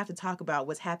ban, you have to talk about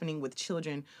what's happening with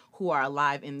children who are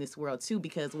alive in this world too,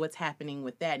 because what's happening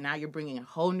with that, now you're bringing a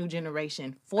whole new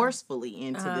generation forcefully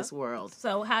into this world.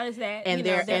 So how does that, And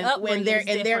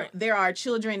there are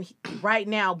children right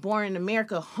now born in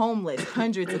America homeless,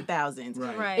 hundreds of thousands,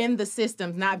 Right. in the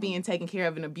systems, not being taken care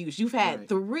of and abused. You've had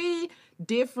 3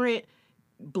 different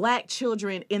Black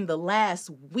children in the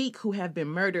last week who have been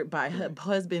murdered by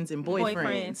husbands and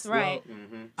boyfriends. Right.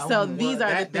 So these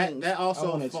are the things. That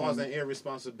also falls in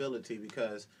irresponsibility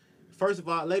because, first of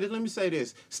all, ladies, let me say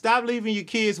this. Stop leaving your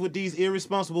kids with these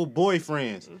irresponsible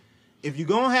boyfriends. If you're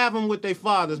going to have them with their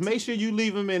fathers, make sure you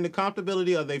leave them in the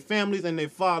comfortability of their families and their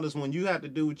fathers when you have to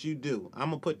do what you do. I'm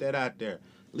going to put that out there.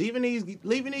 Leaving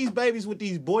these babies with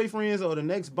these boyfriends or the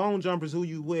next bone jumpers who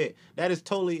you with, that is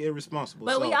totally irresponsible.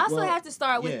 But we also have to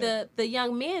start with yeah. the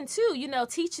young men too.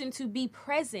 Teach them to be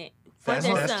present for That's-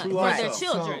 their that's sons, true for also. their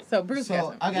children. So Bruce has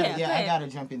some. I Yeah, go ahead. gotta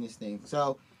jump in this thing.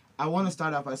 So I want to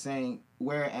start off by saying,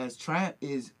 whereas Trap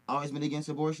is always been against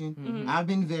abortion, I've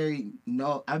been very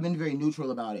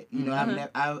neutral about it.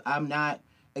 I'm not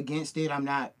against it. I'm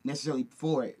not necessarily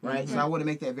for it. Right. So I want to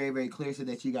make that very, very clear so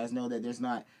that you guys know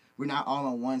that we're not all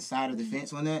on one side of the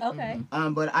fence on that. Okay.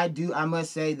 But I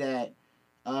must say that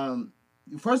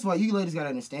first of all, you ladies got to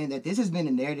understand that this has been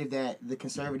a narrative that the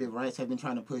conservative rights have been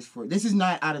trying to push for. This is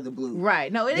not out of the blue.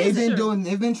 Right. No,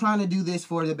 They've been trying to do this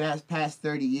for the past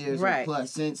 30 years or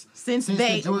plus since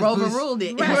they overruled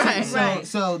it. Right.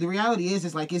 So the reality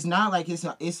is like it's not like it's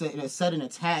a sudden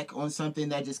attack on something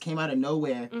that just came out of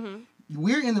nowhere. Mm-hmm.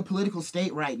 We're in the political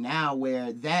state right now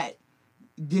where that.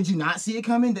 Did you not see it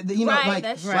coming? You know,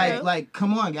 like,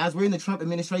 come on, guys. We're in the Trump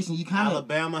administration. You kind of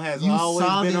Alabama has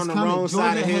always been on the wrong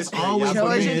side of history.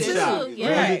 Georgia too.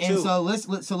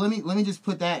 And so let me just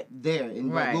put that there,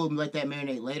 and we'll let that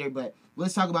marinate later. But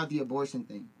let's talk about the abortion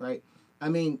thing, right? I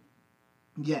mean,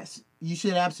 yes, you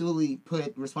should absolutely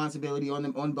put responsibility on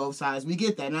them on both sides. We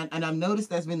get that, and I've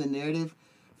noticed that's been the narrative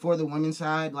for the women's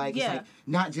side. Like, it's like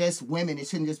not just women. It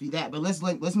shouldn't just be that. But let's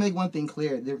make one thing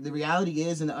clear. The reality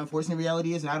is, and the unfortunate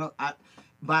reality is, and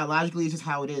biologically it's just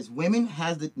how it is. Women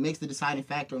makes the deciding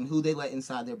factor on who they let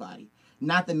inside their body,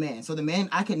 not the man. So the man,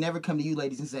 I could never come to you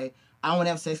ladies and say, I want to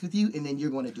have sex with you, and then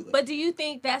you're going to do it. But do you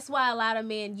think that's why a lot of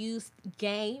men use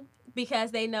game?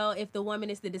 Because they know if the woman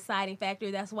is the deciding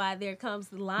factor, that's why there comes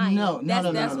the line. No.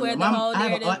 That's where the whole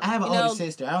narrative. I have an older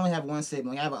sister. I only have one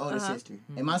sibling. I have an older sister,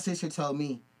 and my sister told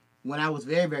me when I was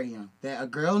very, very young that a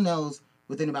girl knows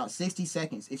within about 60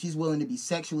 seconds if she's willing to be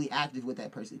sexually active with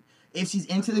that person. If she's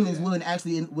into them and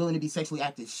is willing to be sexually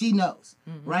active, she knows,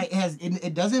 right?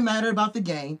 It doesn't matter about the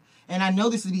game, and I know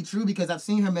this to be true because I've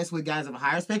seen her mess with guys of a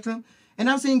higher spectrum, and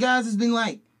I've seen guys that's been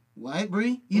like, what,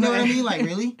 Bree? You know what I mean? Like,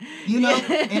 really? You know?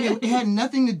 And it had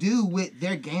nothing to do with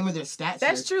their game or their stats.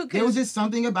 That's true. There was just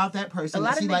something about that person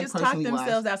that she liked personally. A lot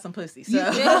of niggas talk themselves out some pussy. So. In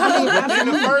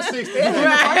the first 60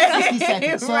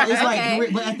 seconds. So it's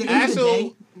like, but at the end of the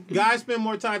day, guys spend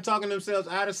more time talking themselves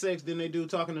out of sex than they do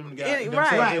talking to them guys.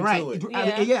 Right.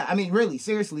 I mean, really,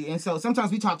 seriously. And so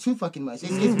sometimes we talk too fucking much.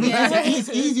 It's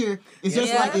easier. It's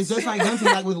just like hunting,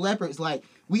 like with leopards. Like,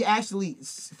 we actually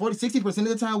 60% of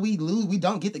the time we lose, we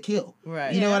don't get the kill.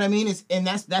 Right. You know what I mean? And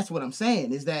that's what I'm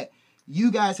saying is that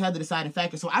you guys have the deciding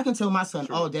factor. So I can tell my son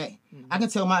all day. I can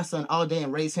tell my son all day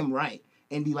and raise him right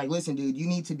and be like, listen, dude, you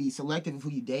need to be selective of who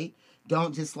you date.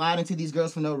 Don't just slide into these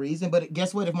girls for no reason. But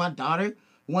guess what? If my daughter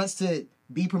wants to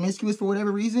be promiscuous for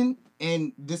whatever reason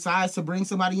and decides to bring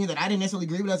somebody in that I didn't necessarily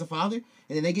agree with as a father,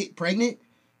 and then they get pregnant,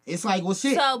 it's like, well,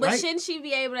 shit. So, but right? shouldn't she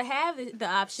be able to have the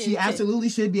option? She absolutely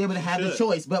should be able to have the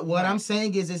choice. But what I'm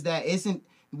saying is that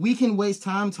we can waste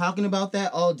time talking about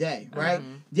that all day, right?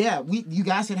 Yeah, you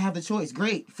guys should have the choice.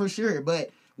 Great, for sure.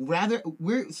 But rather,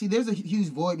 there's a huge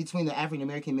void between the African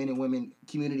American men and women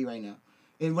community right now.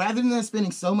 And rather than us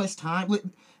spending so much time with,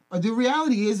 the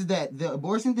reality is that the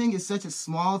abortion thing is such a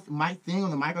small thing on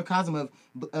the microcosm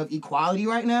of equality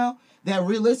right now that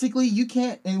realistically you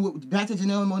can't, and back to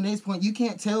Janelle and Monet's point, you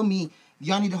can't tell me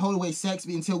y'all need to hold away sex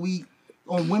until we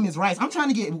on women's rights. I'm trying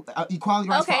to get equality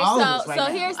rights for all of us right now.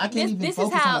 Here's, I can't even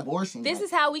focus on abortion. This is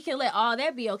how we can let all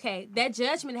that be okay. That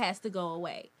judgment has to go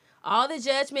away. All the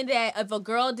judgment that if a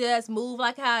girl does move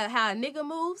like how a nigga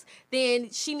moves, then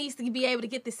she needs to be able to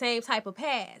get the same type of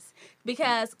pass.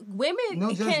 Because women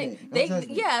women can't be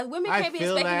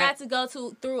expected not to go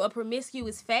through a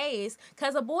promiscuous phase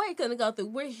because a boy couldn't go through.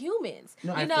 We're humans.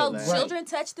 Children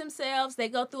touch themselves. They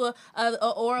go through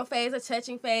a oral phase, a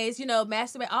touching phase,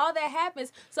 masturbate. All that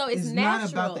happens. So it's natural.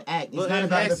 It's not about the act. It's not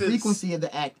about the frequency of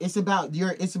the act. It's about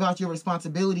your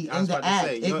responsibility in the act.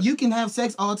 If you can have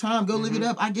sex all the time, go live it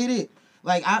up. I get it.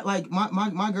 Like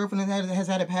my girlfriend has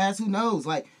had a past. Who knows?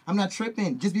 Like, I'm not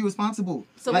tripping. Just be responsible.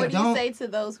 So what do you say to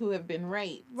those who have been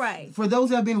raped? Right. For those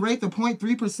that have been raped, the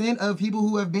 0.3% of people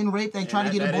who have been raped that try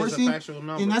to get abortion,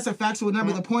 and that's a factual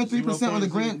number. The 0.3% on the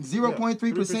grant,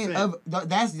 0.3% of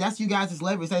that's you guys'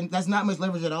 leverage. That's not much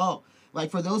leverage at all. Like,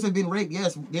 for those who have been raped,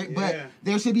 yes, but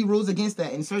there should be rules against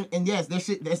that, and yes,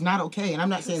 that's not okay. And I'm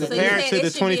not saying that. Compared to the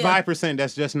 25%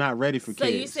 that's just not ready for kids. So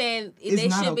you're saying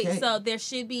there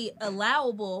should be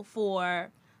allowable for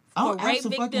rape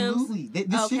victims.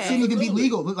 This shit shouldn't even be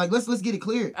legal. Like, let's get it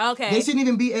clear. Okay. They shouldn't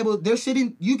even be able.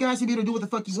 You guys should be able to do what the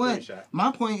fuck you want.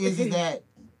 My point is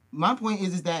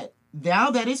that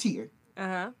now that it's here.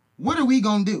 What are we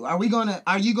gonna do? Are you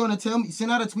gonna send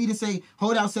out a tweet and say,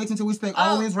 hold out sex until we respect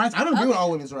all women's rights? I don't agree with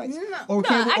all women's rights.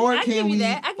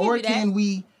 Can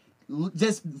we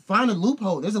just find a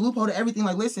loophole? There's a loophole to everything.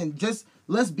 Like, listen, just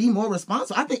let's be more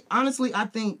responsible. I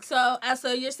think. So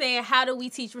you're saying, how do we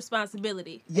teach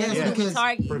responsibility? Yes, because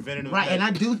preventative. Right, and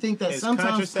I do think that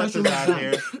sometimes contraceptives out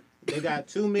here. They got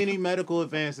too many medical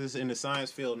advances in the science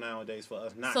field nowadays for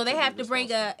us not. So they have to bring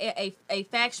a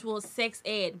factual sex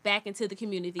ed back into the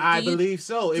community. I believe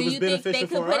so. It was beneficial for us. Do you think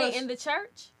they could put it in the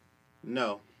church?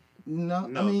 No. No,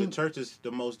 No, I mean, the church is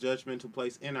the most judgmental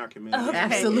place in our community. Okay.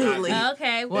 Absolutely.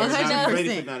 Okay. Well, It's not 100%.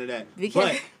 ready for none of that.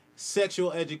 Because- But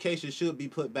sexual education should be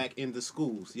put back in the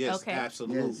schools. Yes, Okay.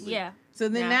 absolutely. Yeah. So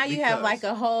then Yeah. now you have Because- like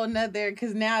a whole nother,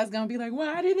 because now it's going to be like,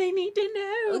 why do they need to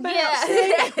know about Yeah.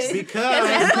 sex? Because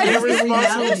That's irresponsible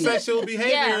reality. sexual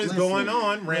behavior Yeah. is Listen, going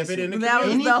on rampant in the That was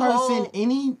community. any the person, whole-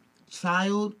 any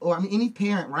child, or I mean, any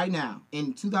parent right now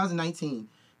in 2019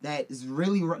 that is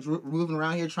really moving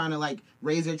around here trying to like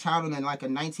raise their child in like a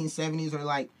 1970s or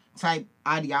like type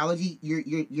ideology,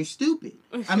 you're stupid.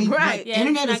 I mean, Right. the Yeah,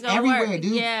 internet it's is not gonna everywhere, work.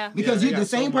 dude. Yeah. Because Yeah, you're they the got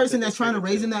so same much person that that's they trying to feed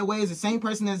raise it them to. that way is the same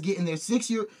person that's getting their 6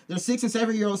 and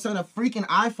 7-year-old son a freaking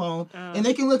iPhone, and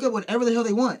they can look up whatever the hell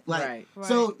they want. Like, Right.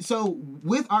 so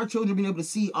with our children being able to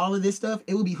see all of this stuff,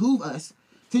 it would behoove us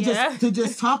to Yeah.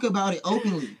 just talk about it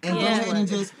openly and go Yeah. ahead and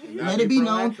just You gotta let it be be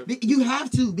known. proactive. You have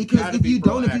to, because Gotta if be you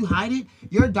don't, if you proactive. hide it,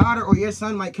 your daughter or your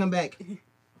son might come back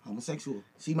homosexual.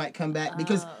 She might come back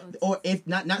because, or if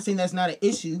not saying that's not an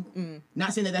issue,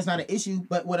 not saying that that's not an issue,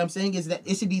 but what I'm saying is that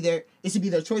it should be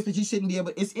their choice, but you shouldn't be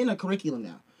able. It's in a curriculum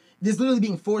now. This literally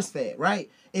being force fed, right?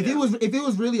 If it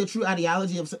was really a true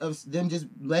ideology of them just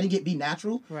letting it be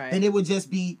natural, Right. then it would just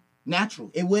be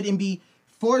natural. It wouldn't be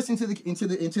forced into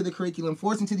the curriculum,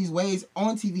 forced into these ways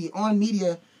on TV, on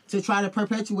media to try to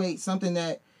perpetuate something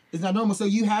that is not normal. So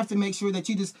you have to make sure that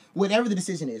you just, whatever the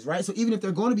decision is, right? So even if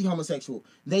they're going to be homosexual,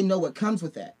 they know what comes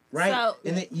with that, right? So-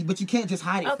 But you can't just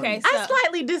hide it Okay, from them. I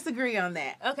slightly disagree on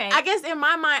that. Okay. I guess in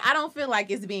my mind, I don't feel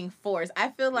like it's being forced. I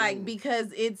feel like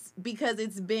because it's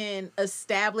been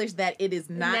established that it is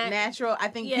not natural. I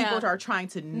think Yeah. people are trying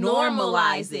to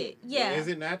normalize it. Yeah. Is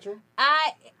it natural?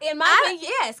 In my opinion,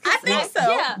 yes. 'cause I think so.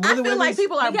 Yeah. I feel like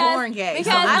people are born gay.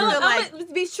 Because So I I'm feel like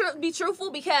gonna be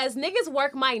truthful because niggas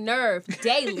work my nerve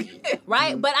daily,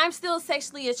 right? But I'm still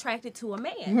sexually attracted to a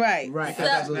man. right. Right, So-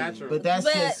 absolutely. Natural. But that's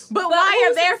But- just... But why are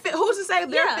who's their who's to say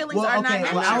their Yeah. feelings Well, are okay,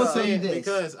 not well, natural? I would say this.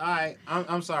 Because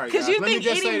I'm sorry. Because guys. you Let me think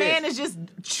just any say man this. is just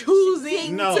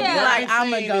choosing No, to be what like, I'm I'm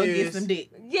gonna go saying get is- some dick.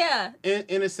 Yeah.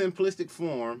 in a simplistic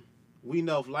form, we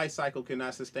know life cycle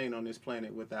cannot sustain on this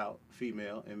planet without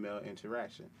female and male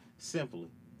interaction. Simply.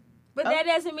 But that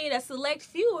doesn't mean a select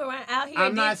few around out here.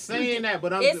 I'm not did- saying that,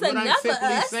 but It's what I'm enough for simply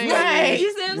us. saying Right. You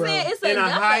is see what I'm Well, saying? It's in a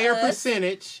enough higher for us.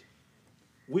 percentage,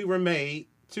 we were made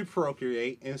to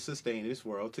procreate and sustain this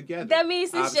world together. That means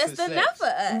it's Opposite just sex. enough for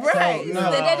us. Right. So,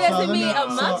 That doesn't so mean no.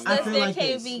 amongst So I us feel there like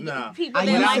can't this. be Nah. people I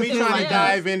that used Without like to me feel trying like to that.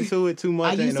 dive into it too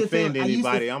much and offend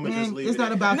anybody, I'm gonna just leave it's it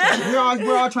not at about that. that.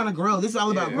 We're all trying to grow. This is all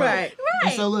about Yeah. growth. Right.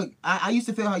 And so look, I used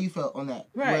to feel how you felt on that.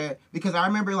 Right. Where, because I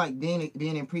remember like being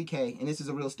in pre-K, and this is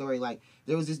a real story. Like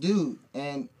there was this dude,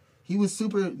 and he was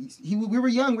super. We were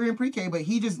young, we were in pre-K, but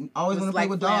he just always Was wanted to play like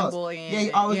with dolls. flamboyant, Yeah,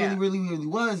 he always yeah. really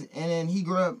was. And then he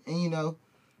grew up, and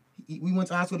we went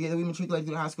to high school together. We matriculated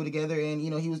through high school together, and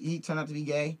he turned out to be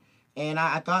gay. And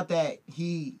I thought that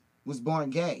he was born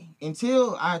gay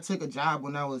until I took a job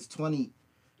when I was 20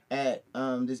 at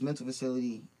this mental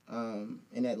facility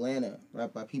in Atlanta,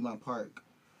 right by Piedmont Park.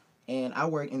 And I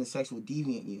worked in the sexual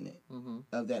deviant unit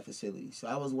of that facility. So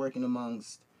I was working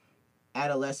amongst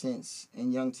adolescents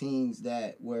and young teens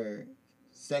that were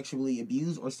sexually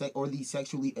abused or the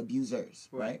sexually abusers,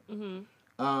 right? Mm-hmm.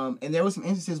 And there were some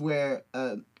instances where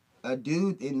a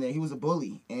dude in there, he was a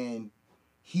bully, and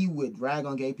he would rag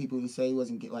on gay people who say he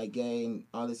wasn't gay and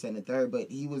all this and the third, but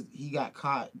he got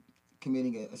caught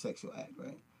committing a sexual act,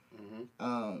 right?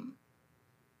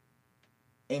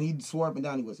 And he swore up and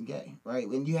down he wasn't gay, right?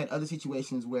 And you had other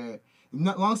situations where,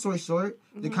 long story short,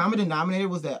 the common denominator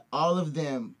was that all of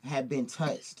them had been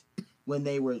touched when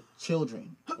they were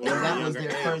children, and that was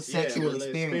their first sexual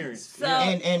experience. So-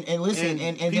 And listen,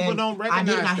 And and people then don't I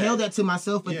recognize held that. that to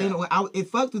myself, but Yeah. then when it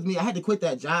fucked with me. I had to quit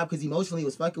that job because emotionally it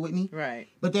was fucking with me. Right.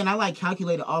 But then I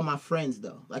calculated all my friends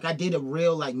though. Like I did a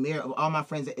real mirror of all my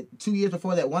friends. 2 years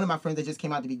before that, one of my friends that just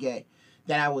came out to be gay,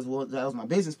 that was my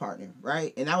business partner,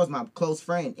 right? And that was my close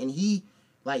friend. And he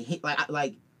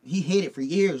he hid it for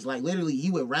years. Like literally, he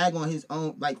would rag on his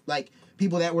own like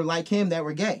people that were like him that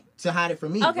were gay to hide it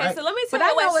from me. Okay, right? so let me tell But I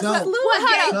you know what. it's So- a slew Well, of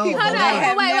gay hold on, people hold on, that hold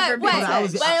have on. never been Hold on, I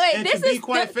was- touched. Wait, And this to be is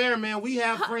quite the- fair, man, we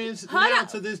have friends hold now on.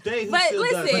 to this day who But still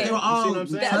does listen, that. But they were all- You see what I'm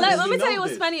saying? Let- Let We me tell know you what's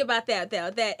this. funny about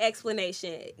that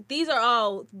explanation. These are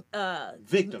all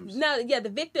Victims. No, yeah, the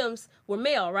victims were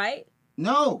male, right?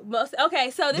 No,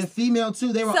 Okay, so the this female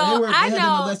too. They So, had I been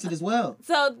know- molested as well.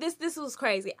 So this was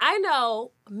crazy. I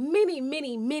know many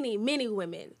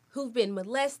women who've been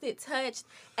molested, touched,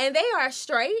 and they are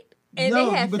straight, and No,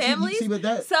 they have but you families. see, but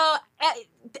that- So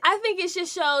I think it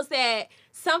just shows that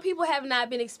some people have not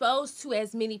been exposed to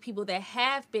as many people that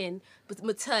have been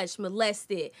touched,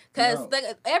 molested. Because No.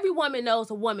 every woman knows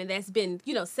a woman that's been,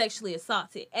 sexually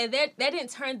assaulted, and that didn't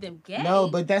turn them gay. No,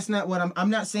 but that's not what I'm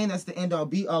not saying that's the end all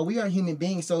be all. We are human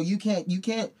beings, so you can't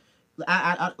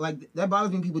I like that bothers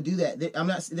me when people do that.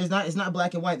 It's not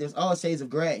black and white. There's all shades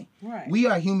of gray. Right. We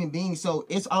are human beings, so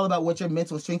it's all about what your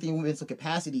mental strength and your mental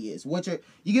capacity is.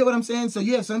 You get what I'm saying? So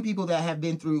you have some people that have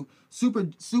been through super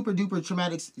duper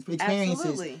traumatic experiences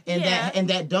Absolutely. and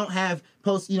that don't have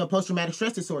post traumatic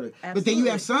stress disorder. Absolutely. But then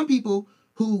you have some people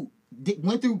who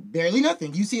went through barely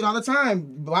nothing. You see it all the time.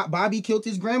 Bobby killed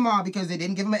his grandma because they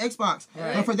didn't give him an Xbox.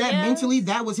 Right. And for that, Yes. mentally,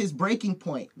 that was his breaking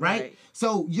point, right?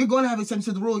 So you're going to have exceptions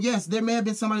to the rule. Yes, there may have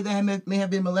been somebody that may have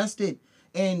been molested,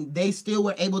 and they still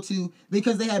were able to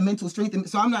because they had mental strength.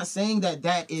 So I'm not saying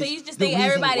that is. So you just the think reason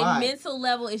everybody's why. mental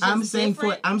level is just I'm saying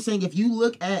different? I'm saying if you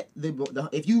look at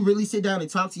if you really sit down and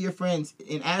talk to your friends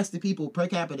and ask the people per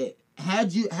capita,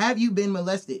 have you been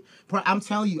molested? I'm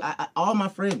telling you, all my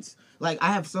friends. Like,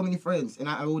 I have so many friends, and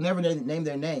I will never name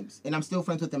their names, and I'm still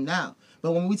friends with them now.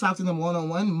 But when we talk to them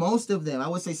one-on-one, most of them, I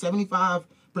would say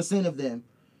 75% of them,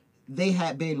 they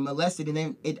had been molested, and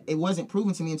then it wasn't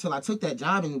proven to me until I took that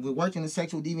job and worked in the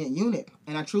sexual deviant unit.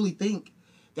 And I truly think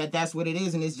that that's what it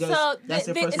is, and it's just, So that's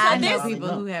their first so I time. know this- people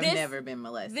who have this- never been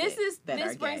molested. This that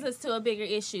brings are gay. us to a bigger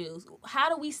issue.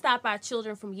 How do we stop our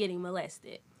children from getting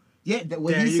molested? Yeah,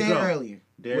 what There he you said go. earlier.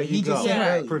 There what you he go. just said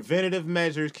Yeah. earlier. Preventative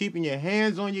measures, keeping your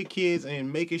hands on your kids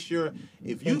and making sure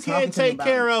if you And talking can't to them take about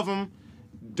care it. of them,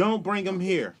 don't bring them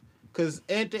here. Because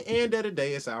at the end of the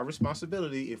day, it's our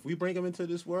responsibility. If we bring them into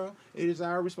this world, it is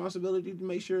our responsibility to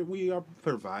make sure we are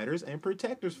providers and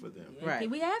protectors for them. Right.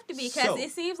 We have to be, because So-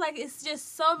 it seems like it's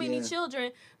just so many Yeah.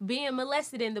 children being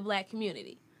molested in the black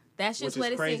community. That's just Which what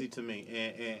is it crazy seems. to me.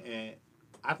 And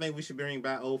I think we should bring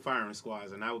back old firing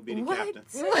squads, and I would be the What? captain.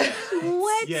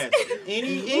 What? Yes.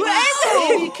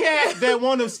 Any cat that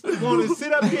want to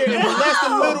sit up here and molest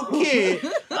a little kid,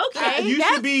 Okay. you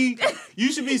should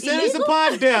be sentenced illegal?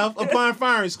 upon death upon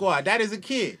firing squad. That is a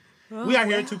kid. We are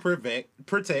here to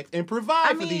protect, and provide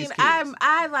I for these mean, kids.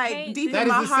 I like Hey, deep That in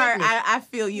is my a heart. sickness. I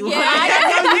feel you. Yeah, on I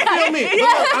that. know you feel me.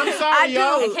 But look, I'm sorry, I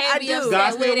y'all. do. Can't be I do. upset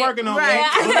God's with still it. working on Right.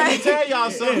 that. But let me tell y'all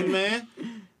something, man.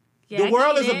 Yeah, The I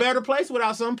world get is a it. better place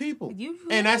without some people.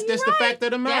 And that's you're just the right. fact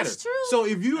of the matter. That's true. So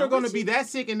if you are I'm going to with be you. that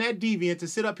sick and that deviant to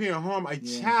sit up here and harm a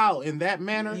Yeah. child in that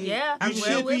manner, Yeah, you I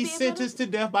should will be be able to- sentenced to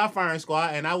death by firing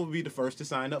squad, and I will be the first to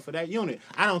sign up for that unit.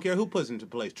 I don't care who puts into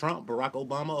place, Trump, Barack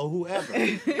Obama, or whoever.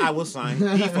 I will sign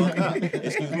the fuck up.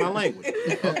 Excuse my language.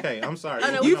 Okay, I'm sorry.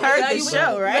 Oh, no, You've we heard know the you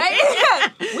show, would-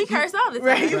 right? Yeah. We curse all the time.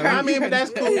 Right. I mean, but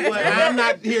that's cool. But I'm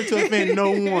not here to offend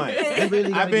no one. You really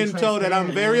gotta I've been be told that I'm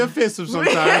transparent, very man. offensive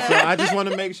sometimes, so I just want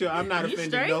to make sure I'm not You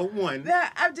offending straight? no one. Nah,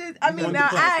 I mean, One now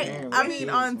to play. I mean,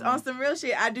 on some real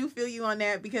shit, I do feel you on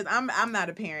that because I'm not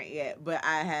a parent yet, but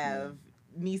I have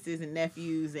nieces and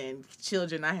nephews and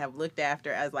children I have looked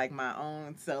after as like my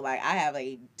own. So like I have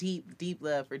a deep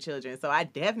love for children. So I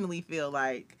definitely feel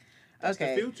like That's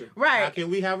okay, the future. right. How can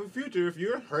we have a future if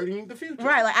you're hurting the future?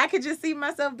 Right, like I could just see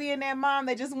myself being that mom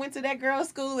that just went to that girl's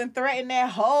school and threatened that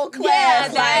whole Yeah,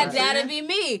 class. like, that'd be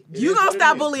me. It you is gonna what it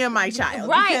stop is. bullying my child,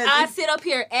 Right, because I it's- sit up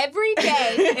here every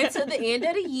day until the end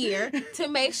of the year to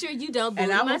make sure you don't bully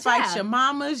and I my will fight child. your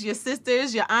mamas, your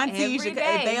sisters, your aunties. Every If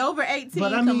day. they over 18,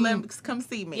 But I come mean- come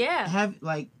see me. Yeah.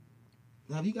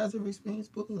 Have you guys ever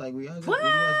experienced bullying? Like, were you guys What?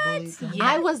 bullied? Yeah.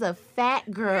 I was a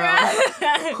fat girl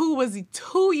who was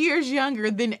 2 years younger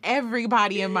than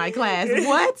everybody in my class.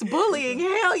 What's bullying?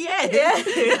 Hell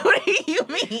yes. What do you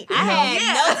mean? I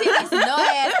had no titties, no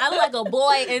ass. I looked like a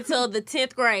boy until the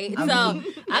 10th grade. So I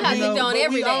got you beat know, on but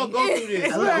every we all go through day.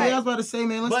 this. I was about to say,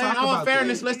 man, let's But talk in all about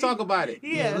fairness, that. let's talk about it.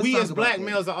 Yeah, let's We talk as about black that.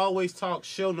 males are always talk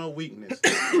show no weakness.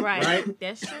 Right. Right?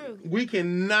 That's true. We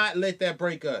cannot let that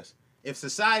break us. If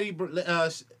society,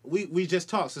 we just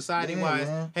talk society wise. Yeah,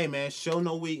 man. Hey man, show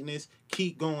no weakness,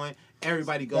 keep going.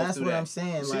 Everybody goes That's through what that. I'm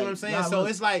saying, You see like, what I'm saying? nah, So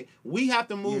look. it's like we have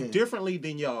to move Yeah. differently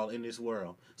than y'all in this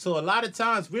world. So a lot of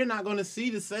times we're not going to see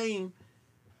the same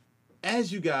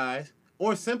as you guys,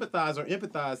 or sympathize or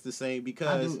empathize the same I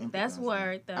because do empathize. That's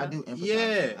word, though. I do empathize.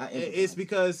 yeah, I empathize. it's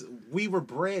because we were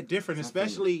bred different, I feel it.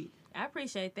 especially I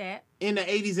appreciate that. in the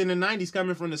 80s and the 90s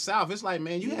coming from the South. It's like,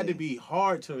 man, you had to Yeah. be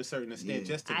hard to a certain extent Yeah.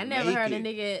 just to I never make heard it. a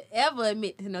nigga ever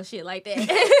admit to no shit like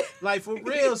that. Like, for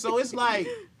real. So it's like,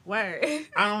 Word.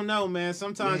 I don't know, man.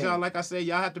 Sometimes Yeah. y'all, like I said,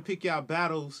 y'all have to pick y'all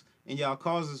battles and y'all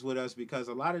causes with us because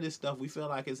a lot of this stuff we feel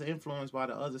like is influenced by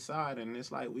the other side. And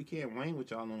it's like, we can't wing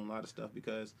with y'all on a lot of stuff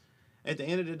because at the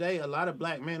end of the day, a lot of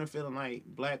black men are feeling like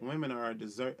black women are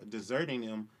deserting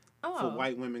them for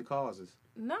white women causes.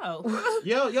 No.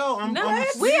 Yo, I'm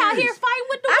We out here fighting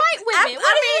with the white women.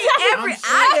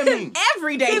 I mean,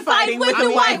 everyday fighting with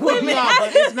the white women. Yeah,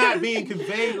 but it's not being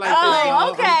conveyed like Oh, that,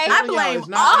 y'all. okay. I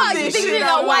blame all this shit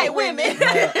on white women.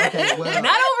 Okay, well,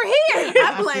 Not over here.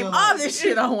 I blame all this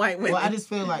shit on white women. Well, I just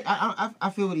feel like I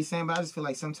feel what he's saying, but I just feel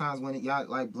like sometimes when y'all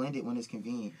like blend it when it's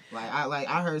convenient.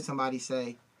 I heard somebody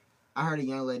say, I heard a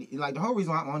young lady, like the whole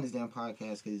reason why I'm on this damn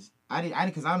podcast because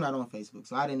because I'm not on Facebook,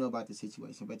 so I didn't know about the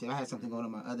situation. But then I had something going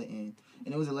on my other end,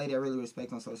 and it was a lady I really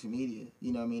respect on social media.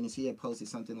 You know what I mean? And she had posted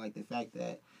something like the fact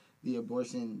that the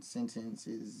abortion sentence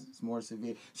is more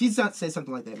severe. She said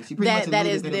something like that, but she pretty much that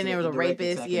alluded is then there was a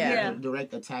rapist,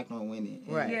 direct attack on women.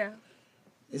 And right. Yeah.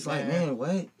 it's like, man,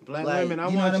 what? Black like, women, I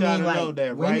you know want what y'all mean? to Like, know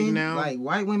that women, right now. like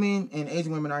white women and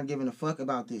Asian women aren't giving a fuck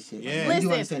about this shit. Yeah. Like, you do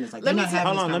Listen, understand this? Like, let they're me not having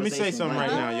Hold this on, let me say conversation. something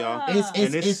Like, right now, y'all. It's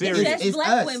And it's serious. Just black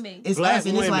us. women. It's Black us,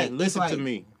 and it's women, like, listen it's to like,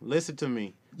 me. Listen to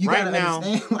me. You Right gotta now,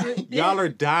 understand, like, y'all are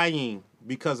dying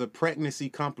because of pregnancy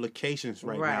complications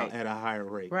right Right. now at a higher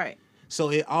rate. Right. So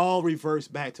it all reverts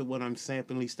back to what I'm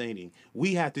simply stating.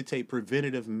 We have to take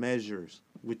preventative measures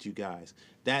with you guys.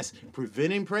 That's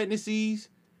preventing pregnancies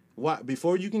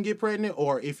before you can get pregnant,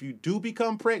 or if you do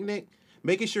become pregnant,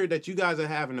 making sure that you guys are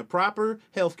having the proper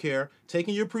health care,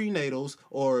 taking your prenatals,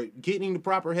 or getting the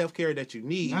proper health care that you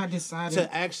need not deciding.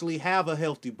 to actually have a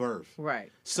healthy birth.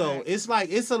 Right. So Right. it's like,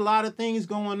 it's a lot of things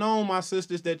going on, my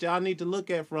sisters, that y'all need to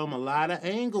look at from a lot of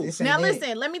angles. It's Now ain't it.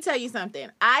 listen, let me tell you something.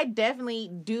 I definitely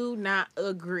do not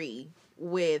agree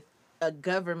with a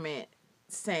government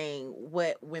saying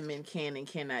what women can and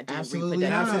cannot do. Absolutely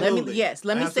reproductive. not.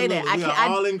 Let me say that. We are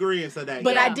all in agreement to that.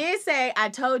 But yeah. I did say, I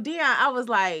told Dion, I was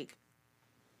like,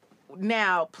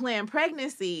 now Planned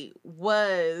Pregnancy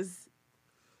was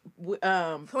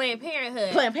Planned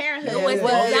Parenthood. Planned Parenthood It was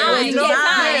designed. designed.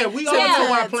 Yeah, we all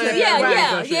know our Planned Yeah,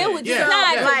 Parenthood. yeah. It was Yeah.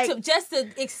 designed Like- to just to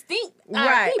extinct our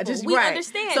Right, people. just We right.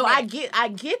 understand So that. I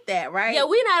get that, right? Yeah,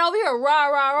 we're not over here rah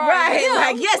rah rah. Right, Yeah.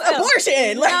 like yes,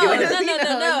 abortion. Like, No, you no, know, no, it's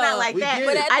not like We that. get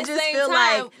But it. at I the just same feel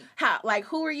time, like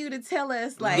who are you to tell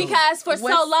us like because for so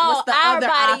what's long the our other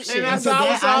body option? And that's So all,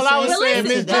 that all I was I say- saying,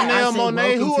 Miss Listen, that I Janelle say Monae.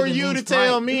 welcome Who to are the you to men's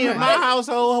tell fight. me in my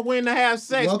household when to have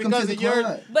sex Welcome because to the of your...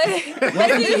 club. but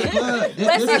Welcome to the club.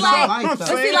 This see, is like- our life, But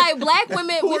though. see, like black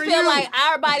women, Who we are feel you? like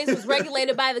our bodies was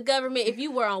regulated by the government. If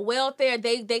you were on welfare,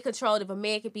 they controlled if a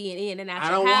man could be in and out I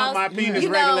your don't house. want my penis You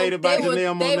know, regulated by they were,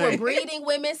 Janelle They were Monae. breeding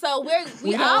women, so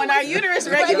We don't want our always- uterus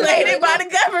regulated by the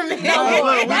government. No, Look,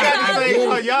 we that's got to not say, it.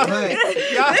 oh, y'all,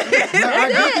 But our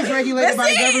dick is regulated by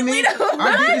the That's it. government. We don't-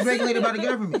 Our dick is regulated by the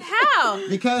government. How?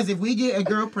 Because if we get a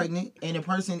girl pregnant and a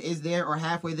person is there or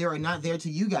halfway there or not there to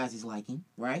you guys' liking,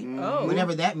 right? Oh.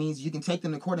 Whatever that means, you can take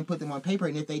them to court and put them on paper.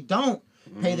 And if they don't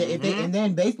pay the, if they, and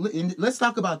then and let's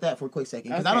talk about that for a quick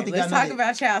second because I don't think let's y'all know talk that-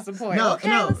 about child support. No, Okay,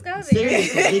 no, let's go there.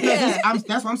 seriously, because Yeah.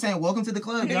 that's what I'm saying. Welcome to the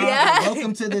club, y'all. Yeah.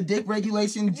 Welcome to the dick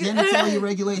regulation, genitalia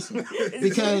regulation.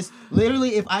 Because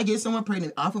literally, if I get someone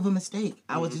pregnant off of a mistake,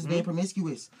 I was just being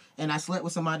promiscuous, and I slept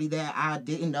with somebody that I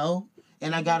didn't know,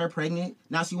 and I got her pregnant.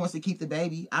 Now she wants to keep the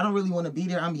baby. I don't really want to be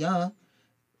there. I'm young,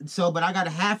 so but I got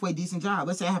a halfway decent job.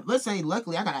 Let's say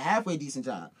luckily I got a halfway decent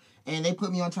job, and they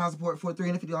put me on child support for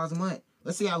 $350 a month.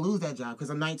 Let's say I lose that job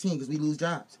because I'm 19 because we lose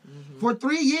jobs. For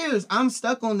 3 years, I'm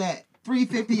stuck on that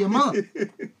 $350 a month.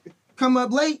 Come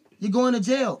up late, you're going to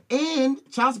jail. And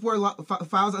child support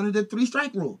files under the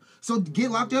 3-strike rule. So get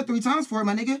locked up 3 times for it,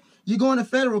 my nigga. You're going to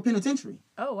federal penitentiary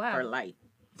Oh wow. Or light.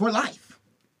 for life.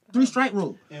 3-strike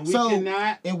rule. And we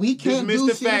cannot we can't dismiss do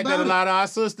the shit fact that about a lot of our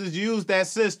sisters use that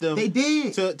system They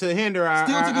did. to hinder our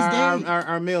Still to this day.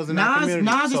 our males in our community.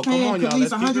 Nas is So come paying on, y'all,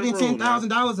 Khalees let's keep it real now.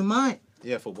 $110,000 a month.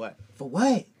 Yeah, for what? For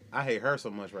what? I hate her so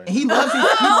much right And now. he loves his,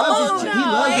 he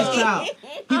loves his child.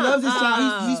 He loves his Uh-uh.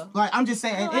 child. He's like, I'm just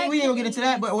saying, and we ain't gonna get into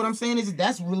that, but what I'm saying is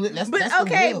that's But the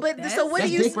okay, real. but so what do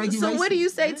That's you dick so what do regulation. you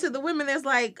say to the women that's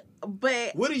like,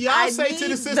 but What do y'all I say to need the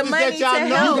the sisters money that y'all to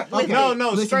know? help with No, it. no,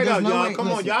 Listen, straight there's up, no y'all. way- Come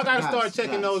on, listen, y'all gotta guys, start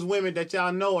checking guys. those women that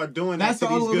y'all know are doing That's that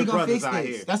the to these only way we good gonna brothers fix out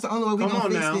this. here. That's the only way we Come gonna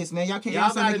on fix now. this, man. Y'all can't Y'all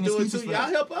start gotta making do it excuses too. for Y'all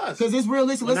that. help us. Because it's real.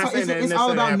 Listen, Well, not saying that it's all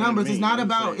necessarily about happened to numbers. me, It's not I'm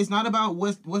about saying. it's not about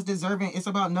what's deserving. It's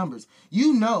about numbers.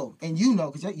 You know,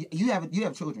 because you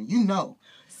have children. You know.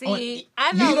 See, Oh,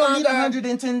 I no you don't need longer.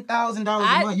 $110,000 a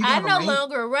month. You I can have a no ring.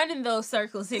 longer run in those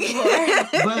circles anymore.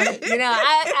 But You know,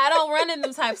 I don't run in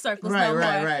them type circles Right, no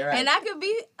right, more. right. And I'm gonna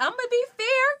be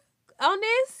fair on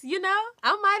this. You know,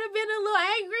 I might have been a little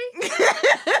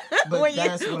angry, but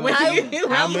that's what I'm saying.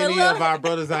 How many of our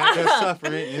brothers out there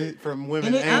suffering from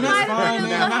women? And that's fine,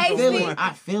 man.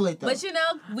 I feel it though. But you know,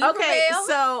 we Okay, prevail.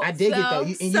 so I dig it though.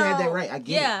 You had that right. I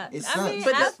get yeah, it. It I mean,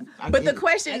 sucks. but the I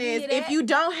question give is, you if that. you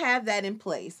don't have that in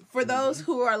place, for those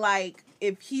who are like,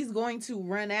 if he's going to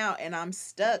run out and I'm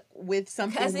stuck with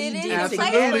something 'Cause we it is did a Absolutely,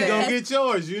 place go where- get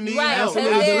yours. You need Right, help. so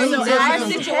Absolutely. there's Absolutely. there are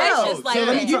Absolutely. situations like So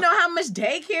let me that. You know how much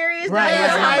daycare is? Right, You know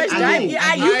how right, much I diaper- get it. you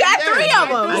got I 3 get of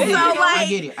it. them. I get So it. like, I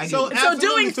get it. So, So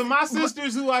absolutely, doing- to my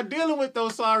sisters who are dealing with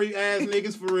those sorry ass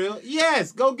niggas for real,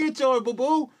 yes, go get your boo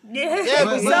boo. Yeah,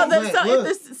 But-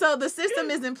 boo-boo. so the system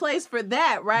is in place for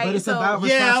that, right? But it's so, about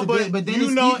Yeah, responsibility. but then you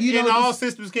it's, know, you and know all this-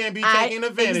 systems can be I- taken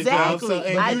advantage exactly. of. So,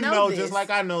 and I you know know, this. just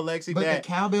like I know, Lexi, But the that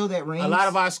cowbell that rings. a lot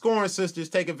of our scoring sisters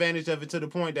take advantage of it to the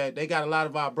point that they got a lot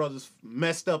of our brothers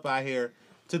messed up out here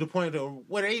to the point of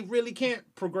where they really can't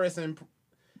progress and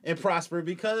prosper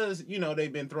because, you know,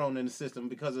 they've been thrown in the system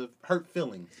because of hurt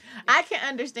feelings. I can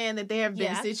understand that there have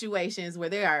been Yeah. situations where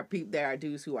there are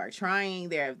dudes who are trying.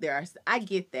 There are. I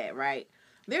get that, right?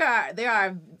 There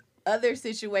are other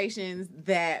situations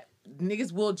that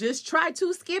niggas will just try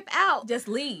to skip out. Just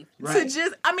leave. Right. To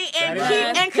just, I mean, and That keep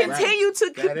is and true. continue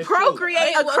to That is true.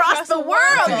 procreate Well, across the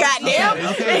world, Okay, goddamn,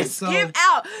 okay, and so- skip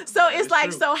out. So is it's like,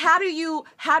 true. so how do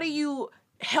you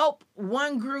help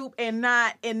one group and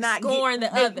not Scorn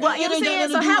get, the other. Well, you know what I'm It saying?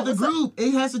 ain't So got how nothing to do with the group.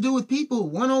 It has to do with people,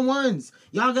 one-on-ones.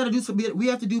 Y'all got to do some. We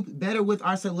have to do better with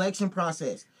our selection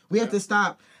process. We have to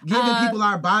stop giving people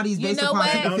our bodies you based know upon what?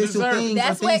 superficial Don't deserve it. things.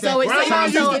 That's or things what- that so it's Grandma like-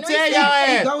 used so to tell it your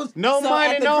ass, goes- no So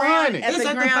money, at the no ground- honey. It's the at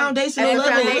the ground- foundational at the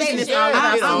level. foundation, it's Yeah. all I'm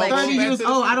about 30 selection. years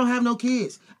old. I don't have no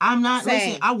kids. I'm not. Same.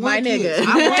 Listen, I My want kids. nigga.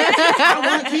 I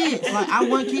want kids. Like I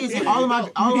want kids, and all of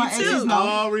my exes know.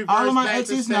 All reverse All of my back to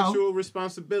exes know. sexual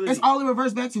responsibility. It's all it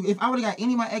reverts back to. If I would have got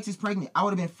any of my exes pregnant, I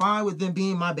would have been fine with them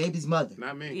being my baby's mother.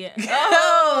 Not me. Yeah.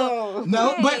 Oh.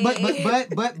 No,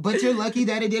 but you're lucky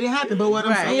that it didn't happen. But what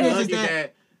I'm Right. saying I'm is lucky that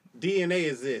that DNA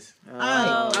exists. Alright,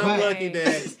 I'm but- lucky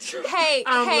that. Hey,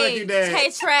 I'm lucky that-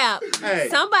 hey, Trap. Hey.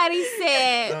 Somebody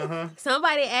said, Uh-huh.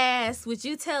 somebody asked, would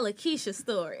you tell a Keisha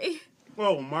story?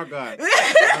 Oh my God.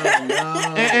 Oh, no.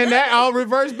 And that all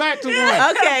reverts back to one.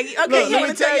 Okay, Look, you let want me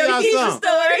to tell tell your y'all Keisha something.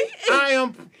 story? I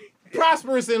am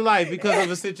prosperous in life because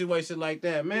of a situation like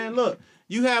that. Man, look,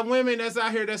 you have women that's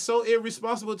out here that's so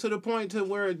irresponsible to the point to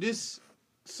where this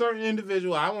certain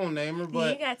individual, I won't name her,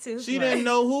 but You got to. she didn't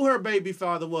know who her baby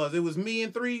father was. It was me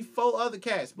and 3-4 other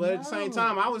cats. But at the same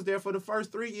time, I was there for the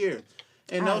first 3 years.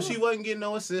 And no, she wasn't getting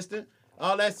no assistant.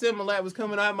 All that Similac was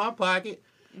coming out of my pocket.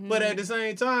 But at the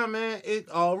same time, man, it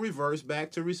all reverts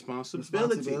back to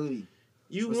responsibility.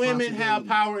 You women have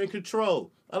power and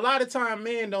control. A lot of time,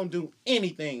 men don't do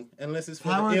anything unless it's for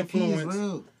Power the of the P is influence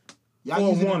real. Y'all for a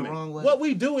using it the woman. wrong way. What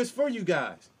we do is for you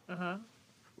guys.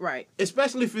 Right.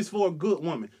 Especially if it's for a good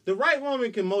woman. The right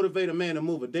woman can motivate a man to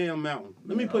move a damn mountain.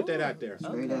 Let me put that out there.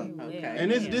 Straight up. Okay.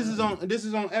 And this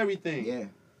is on everything. Yeah.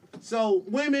 So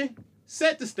women,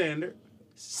 set the standard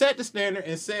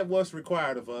and set what's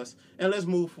required of us, and let's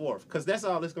move forth. Because that's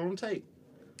all it's gonna take.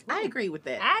 I agree with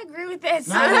that. I agree with that.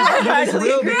 Nah, it's totally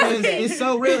real agree because with it. it's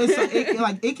so real. It's so,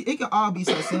 it can all be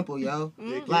so simple, yo.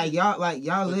 Like y'all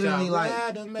literally y'all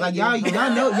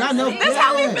know. That's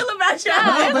how we feel about y'all.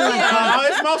 No, but like, Oh,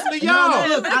 it's mostly y'all.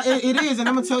 No, look, it is, and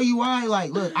I'm gonna tell you why.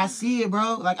 Like, look, I see it,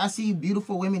 bro. Like, I see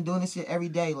beautiful women doing this shit every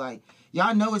day. Like,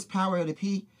 y'all know it's power of the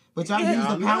P, but y'all use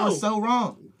the power know. so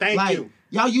wrong. Thank you.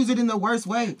 Y'all use it in the worst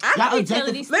way. I Y'all be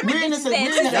telling these we're in bitches the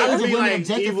age that of too. women Like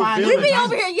objectifying. evil We other be women.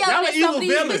 over here Y'all yelling are at some evil of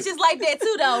these villains. bitches like that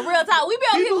too, though. Real talk. We be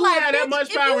over here People who like, have that bitch, much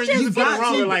if power you and just use it for the got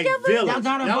wrong to. are like together, villains. y'all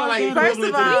gotta Y'all are like bargain. First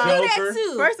equivalent of to all- the we do that Joker.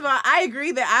 too. First of all, I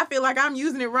agree that I feel like I'm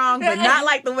using it wrong, but not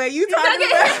like the way you talking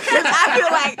about. Because I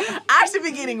feel like I should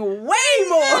be getting way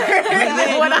more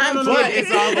than what I'm no, But getting.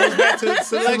 it's all goes back to the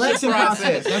selection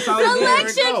process. That's all. It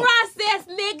is. Selection go. process,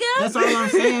 nigga. That's all I'm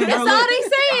saying. Bro. That's all Look, they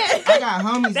saying. I got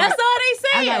homies. That's all they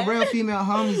I saying. got real female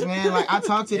homies, man. Like I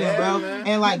talk to them, Yeah, bro, man.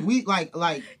 and like we like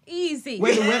Easy.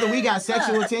 whether we got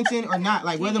sexual attention or not,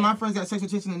 like whether my friends got sexual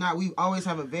attention or not, we always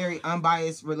have a very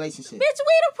unbiased relationship. Bitch,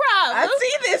 we the problem. I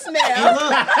see this And now.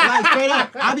 look, like straight up,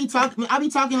 I be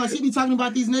talking like she be talking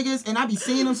about these niggas, and I be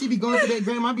seeing them. She be going to their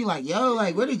grandma. I be like, yo,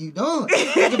 like, what are you doing? Like,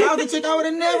 if I was a chick, I would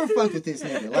have never fucked with this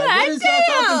nigga. Like, what is y'all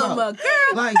talking about?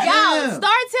 Girl, Like, y'all, damn.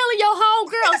 start telling your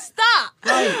homegirl stop.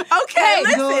 Like, Okay,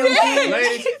 you know what I'm listen. saying?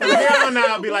 Ladies, from here on out,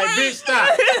 I'll be like, bitch,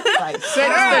 stop. Like, Set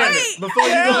the standard. Before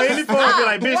you go any further, be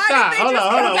like, bitch, Why stop. did they Hold just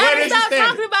on. We Where gotta is the stop standard?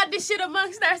 talking about this shit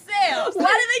amongst ourselves.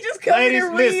 Why did they just come in Ladies,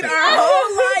 and read listen. our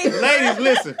whole life? Ladies,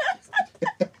 listen.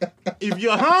 If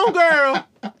your homegirl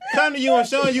come to you and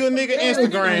showing you a nigga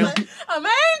Instagram, I'm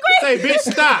angry. say,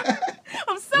 bitch, stop.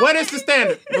 I'm so What is the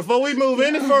standard? Before we move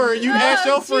any further, you ask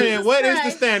your friend, what is the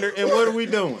standard and what are we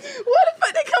doing? What the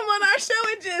fuck they come on our show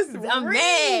and just I'm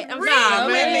mad. I'm Nah,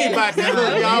 man, me about that.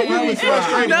 Look, y'all, we was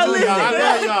frustrated No, too, listen, y'all. I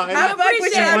love y'all. And I fuck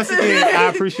with y'all once too. again, I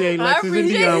appreciate Lexus and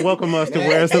Dion. Welcome us to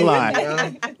Where's the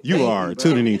Lie. You are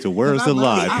tuning in to Where's the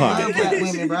Lie I love podcast. black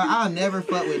women, bro. I'll never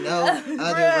fuck with no other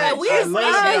Bruh, we race. appreciate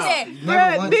love y'all. that.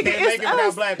 Never once. nigga, Can't make it it's without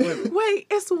us. black women. Wait,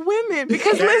 it's women.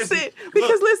 Because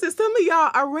listen, some of y'all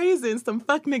are raising some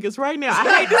fuck niggas right now.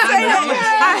 I hate to say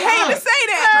that. I hate to say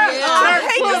that. Yeah. I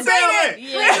hate to say that.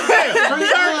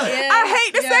 Yeah. I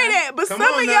hate to say that, but Come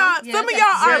some on of now. y'all, some of y'all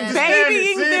are Set the standard,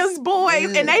 babying sis. these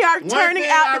boys, and they are One turning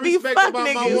thing out I to be respect fuck about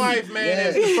my niggas. wife, man,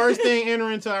 is the first thing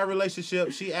entering into our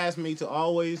relationship, she asked me to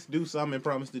always do something and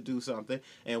promise to do something,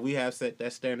 and we have set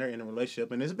that standard in a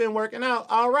relationship, and it's been working out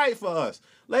all right for us.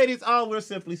 Ladies, all we're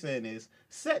simply saying is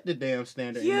set the damn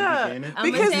standard in the Yeah, beginning. I'ma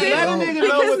because tell you. Let a nigga know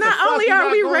because what the not fuck only you are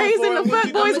got we going raising for the and what fuck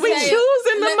you boys, doing. we I'ma tell you.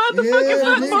 choosing the motherfucking Yeah,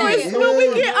 fuck boys yeah. when we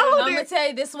get I'm older. gonna tell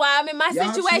you this why I'm in my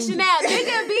Y'all situation choose. now.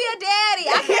 Nigga, be a daddy.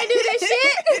 I can't do this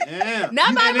shit. Yeah.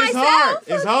 Not by And it's myself. hard.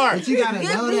 It's hard. But you gotta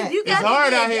know that. You It's got hard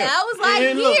to out get here. it. I was like,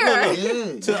 And look, here. look.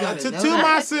 Yeah, you gotta To know my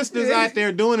that. sisters out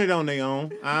there doing it on their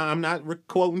own, I'm not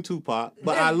quoting Tupac,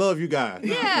 but I love you guys.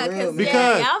 Yeah, For real, because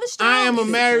Because y'all the I am a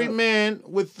strongest. married man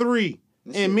with 3.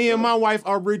 And me and my wife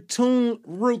are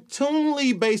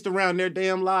routinely based around their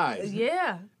damn lives.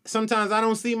 Yeah. Sometimes I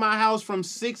don't see my house from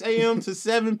 6 a.m. to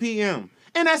 7 p.m.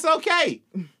 And that's okay.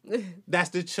 That's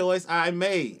the choice I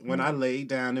made when I laid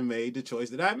down and made the choice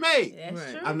that I made. That's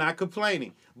Right. true. I'm not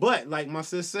complaining. But like my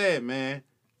sis said, man,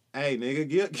 hey, nigga,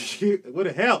 get what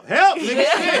the help, nigga,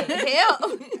 shit.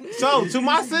 Help. So to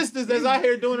my sisters that's out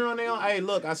here doing it on their own, hey,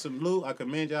 look, I salute, I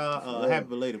commend y'all. Happy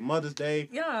belated Mother's Day.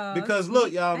 Yeah. Because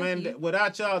look, y'all, Thank man, you.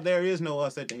 without y'all, there is no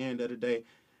us at the end of the day.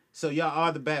 So y'all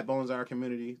are the backbones of our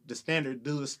community. The standard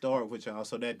does start with y'all,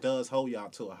 so that does hold y'all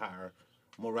to a higher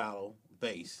morale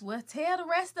base. Well, tell the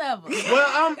rest of them.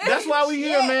 Well, that's why we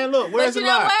here, Yeah. man. Look, where's But you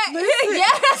the know lie? what?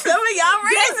 Yeah. Some of y'all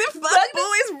raising fuck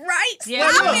boys right. Yeah.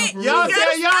 Stop Yeah. it. You Y'all gotta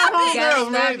tell y'all stop homegirls,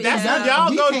 it. man. That's Yeah. what y'all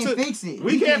we go can't to. fix it.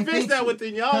 We can't fix that it.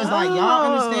 within y'all. Cause like Oh.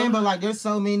 y'all understand, but like there's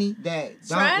so many that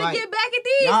don't Trying to like. get back at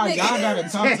these Y'all niggas. gotta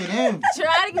talk to them.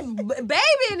 Trying to get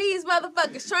babying these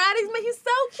motherfuckers. Trying to make you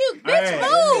so cute. Bitch, Hey,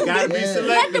 move. gotta be Yeah. selective.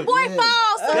 Let the boy Yeah.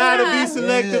 fall Gotta be sometimes.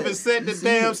 selective Yeah. and set the You see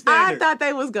damn it. I standard. thought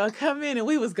they was gonna come in and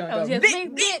we was gonna Oh, go. just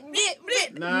 "Bit,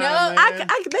 bit. Nah, No. man.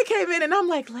 they came in and I'm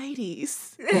like,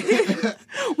 ladies,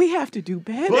 we have to do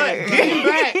better. But getting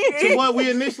back to what we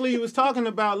initially was talking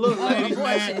about, look, ladies,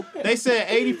 man, they said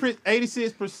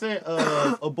 86%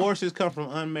 of abortions come from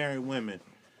unmarried women.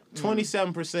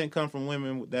 27% come from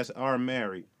women that are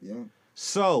married. Yeah.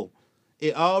 So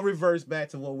it all reverts back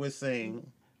to what we're saying.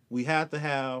 We have to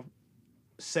have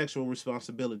sexual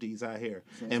responsibilities out here.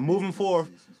 And moving forward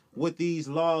with these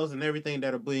laws and everything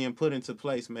that are being put into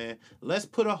place, man, let's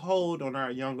put a hold on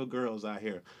our younger girls out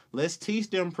here. Let's teach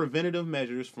them preventative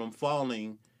measures from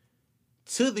falling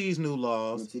to these new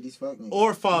laws To these fuck niggas.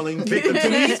 or falling victim to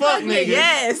these fuck niggas.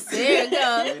 Yes. There you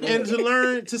go. And to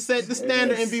learn to set the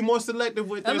standard and be more selective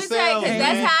with Let me tell you, themselves. 'cause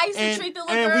that's man. how I used to And- treat the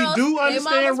little and girls. we do They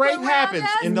understand mamas rape put happens,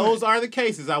 around and us. those are the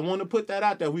cases. I want to put that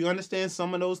out there. We understand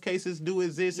some of those cases do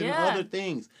exist and Yeah. other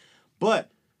things, but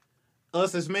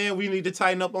us as men, we need to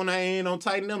tighten up on our end. Don't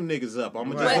tighten them niggas up.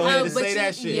 I'm gonna just Right. go ahead and but say you-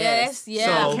 that shit. Yes,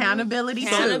 yeah. So- Accountability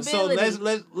too. So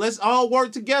let's all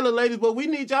work together, ladies. But we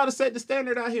need y'all to set the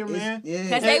standard out here, man. Yeah.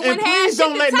 Cause they And wouldn't have please shit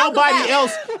don't to let talk nobody about.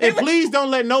 else. And please don't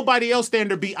let nobody else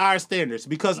standard be our standards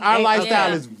because our Yeah. lifestyle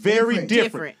Yeah. is very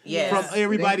different Yes. from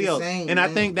everybody It ain't else. the same, And I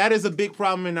man. think that is a big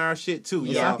problem in our shit too,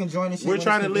 Yeah, y'all. I can join the shit We're when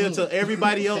trying it's to live to convenient.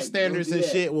 everybody else Don't standards do and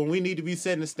that. shit when we need to be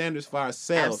setting the standards for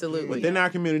ourselves Absolutely. within our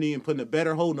community and putting a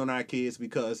better hold on our kids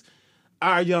because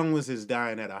our young ones is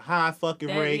dying at a high fucking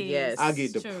That rate. is Yes. I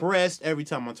get true. depressed every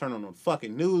time I turn on the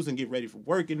fucking news and get ready for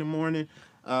work in the morning.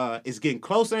 It's getting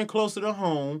closer and closer to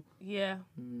home. Yeah.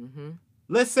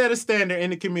 Let's set a standard in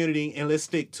the community and let's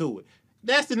stick to it.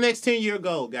 That's the next 10-year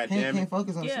goal, goddammit. Can't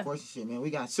focus on Yeah. support shit, man.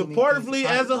 We got too many Supportively things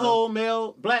to as a fight, bro.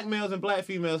 whole, black males and black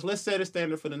females, let's set a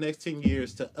standard for the next 10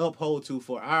 years to uphold to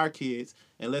for our kids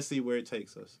and let's see where it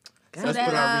takes us. So Let's that,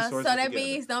 put our so resources that together.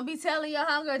 means don't be telling your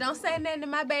hunger, don't say nothing to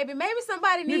my baby. Maybe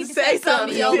somebody needs to say say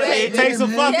something to your something. baby. It takes a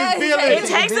man. fucking Yes. village. It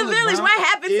takes a village. What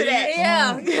happened to It that? is.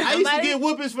 Yeah. I used to Somebody- get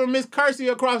whoopings from Miss Kersey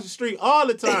across the street all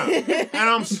the time, and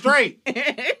I'm straight.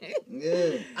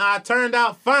 Yeah. I turned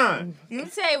out fine. Let me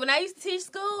tell you, when I used to teach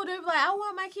school, they were like, I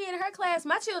want my kid in her class.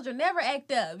 My children never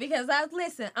act up because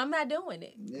I'm not doing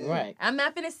it. Yeah. Right. I'm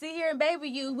not finna sit here and baby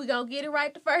you. We gonna get it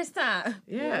right the first time.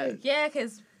 Yeah. Yeah,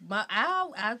 cause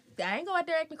I ain't go out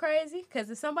there acting crazy. Cause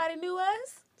if somebody knew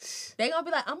us, They gonna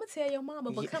be like, I'm gonna tell your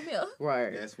mama, but come here.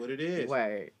 Word. That's what it is.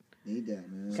 Word. Need that,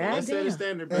 man. God Let's set a damn.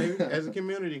 standard, baby. As a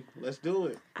community, let's do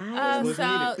it.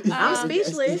 So I'm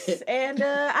speechless, and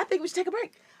I think we should take a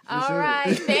break. all sure.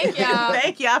 right, thank y'all.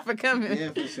 Thank y'all for coming.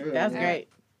 Yeah, for sure. That's man. great.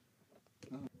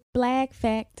 Black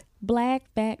fact,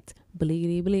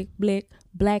 blickety blick blick,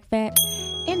 black fact.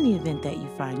 In the event that you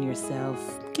find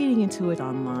yourself getting into it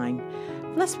online,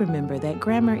 let's remember that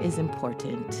grammar is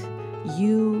important.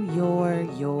 You, your,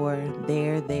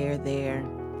 there,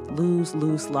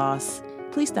 lose, loss.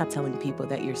 Please stop telling people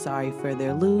that you're sorry for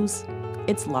their lose.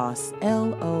 It's loss,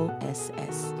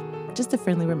 LOSS. Just a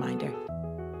friendly reminder.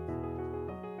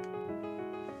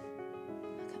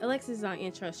 Alexis is on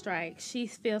intro strike. She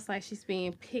feels like she's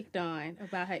being picked on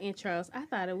about her intros. I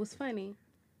thought it was funny.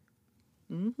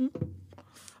 Mm-hmm.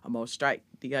 I'm on strike.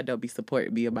 Y'all don't be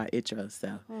supporting me about intros,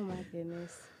 so Oh my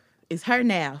goodness. it's her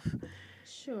now.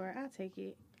 Sure, I'll take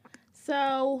it.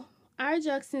 So, our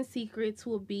jokes and secrets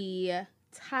will be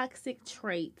toxic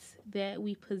traits that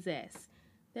we possess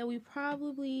that we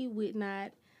probably would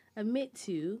not admit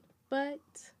to, but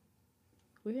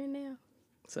we're here now.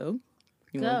 So,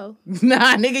 you Go. want-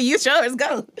 Nah, nigga, you yours.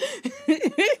 Go.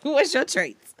 What's your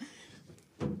traits?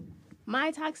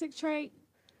 My toxic trait,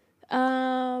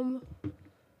 I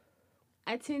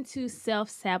tend to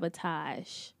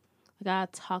self-sabotage. Like, I'll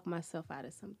talk myself out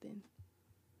of something.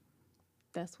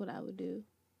 That's what I would do.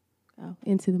 Oh,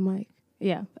 into the mic.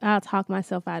 Yeah, I'll talk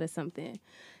myself out of something.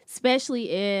 Especially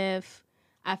if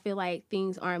I feel like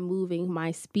things aren't moving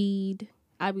my speed.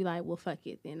 I'd be like, well, fuck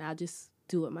it. Then I'll just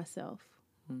do it myself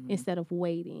instead of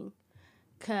waiting.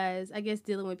 Because I guess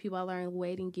dealing with people, I learned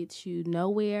waiting gets you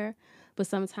nowhere. But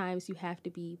sometimes you have to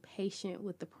be patient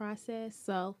with the process.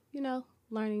 So, you know,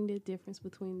 learning the difference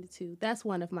between the two. That's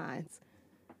one of mine.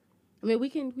 I mean, we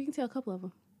can tell a couple of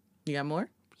them. You got more?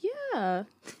 Yeah.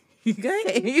 Go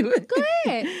ahead. Go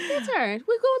ahead. Your turn.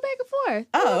 We're going back and forth.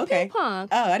 Oh, okay. Ping pong.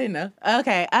 Oh, I didn't know.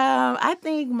 Okay. I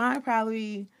think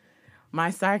my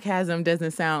sarcasm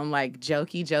doesn't sound like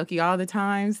jokey all the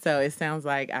time. So it sounds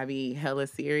like I be hella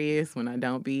serious when I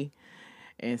don't be.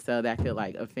 And so that could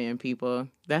like offend people.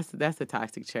 That's a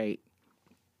toxic trait.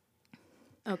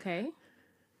 Okay.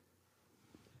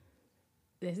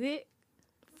 That's it?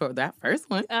 For that first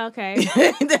one. Okay.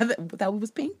 that we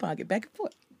was ping ponging back and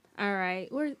forth. All right.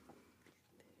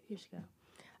 Here she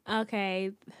go.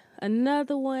 Okay.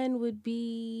 Another one would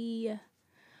be,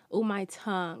 my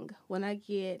tongue. When I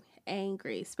get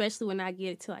angry, especially when I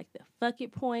get to like the fuck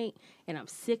it point and I'm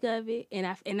sick of it and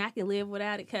I can live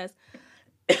without it because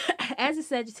as a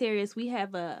Sagittarius, we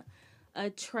have a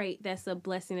trait that's a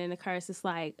blessing and a curse. It's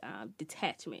like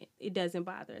detachment. It doesn't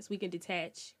bother us. We can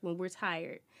detach when we're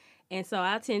tired. And so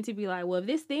I tend to be like, well, if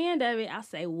this is the end of it, I'll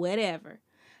say whatever.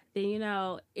 Then, you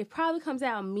know, it probably comes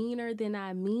out meaner than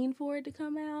I mean for it to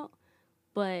come out.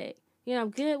 But, you know, I'm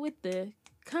good with the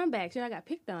comebacks. You know, I got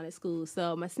picked on at school.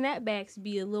 So my snapbacks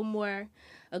be a little more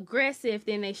aggressive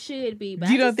than they should be. But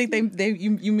You don't think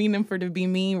you mean them for to be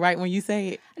mean right when you say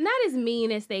it? not as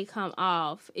mean as they come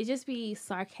off. It just be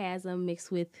sarcasm mixed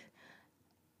with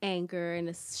anger and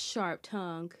a sharp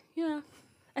tongue. You know,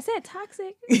 I said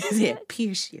toxic. Yeah,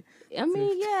 pierce you. I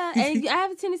mean, yeah. And I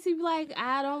have a tendency to be like,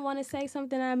 I don't want to say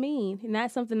something I mean,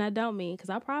 not something I don't mean, because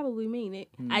I probably mean it.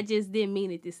 I just didn't mean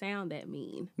it to sound that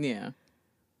mean. Yeah.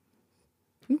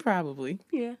 Probably.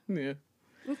 Yeah. Yeah.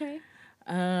 Okay.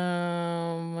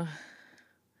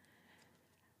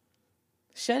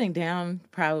 Shutting down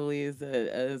probably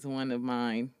is one of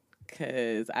mine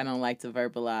because I don't like to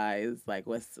verbalize like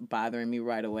what's bothering me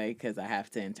right away because I have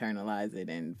to internalize it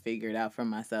and figure it out for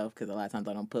myself because a lot of times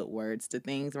I don't put words to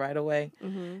things right away.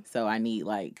 So I need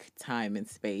like time and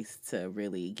space to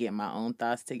really get my own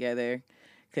thoughts together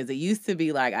because it used to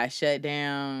be like I shut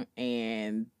down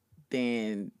and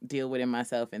then deal with it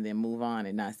myself and then move on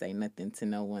and not say nothing to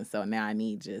no one. So now I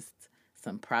need just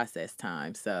some process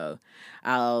time. So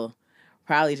I'll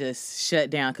probably just shut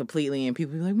down completely and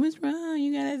people be like, what's wrong?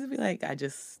 You gotta be like, I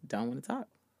just don't want to talk.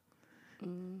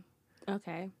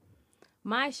 Okay.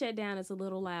 My shutdown is a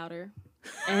little louder.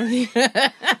 And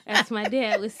as my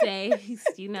dad would say, he's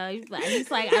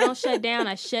like, I don't shut down,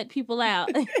 I shut people out.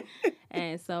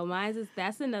 And so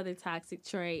that's another toxic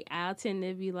trait. I'll tend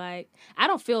to be like, I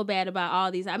don't feel bad about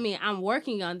all these. I mean, I'm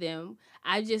working on them.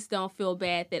 I just don't feel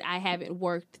bad that I haven't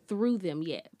worked through them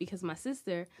yet. Because my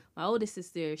oldest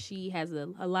sister, she has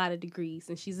a lot of degrees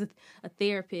and she's a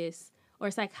therapist or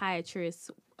a psychiatrist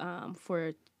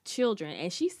for children.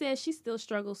 And she says she still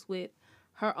struggles with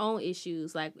her own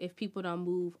issues, like if people don't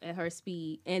move at her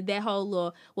speed. And that whole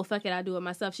little, well, fuck it, I'll do it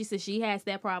myself. She says she has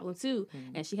that problem too.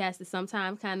 And she has to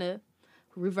sometimes kind of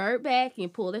revert back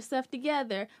and pull their stuff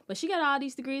together. But she got all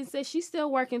these degrees and says she's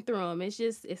still working through them.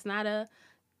 It's not a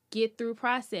get through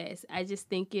process. I just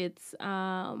think it's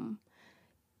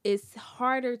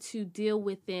harder to deal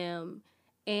with them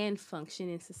and function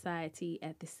in society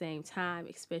at the same time,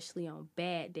 especially on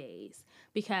bad days,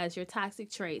 because your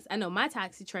toxic traits, I know my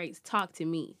toxic traits talk to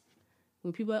me.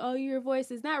 When people are like, oh, your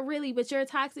voice is not really, but your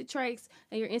toxic traits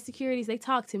and your insecurities, they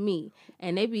talk to me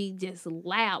and they be just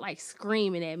loud, like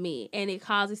screaming at me. And it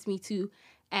causes me to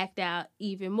act out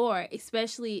even more,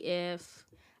 especially if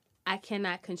I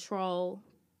cannot control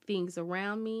things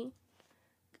around me.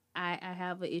 I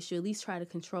have an issue, at least try to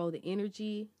control the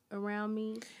energy around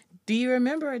me. Do you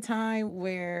remember a time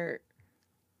where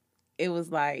it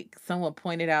was like someone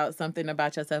pointed out something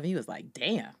about yourself and you was like,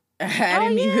 damn, I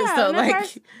didn't even, so when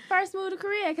like. First moved to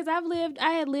Korea, because I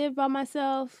had lived by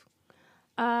myself,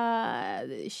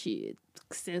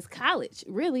 since college,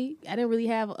 really. I didn't really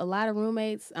have a lot of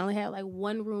roommates. I only had like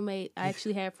one roommate I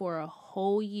actually had for a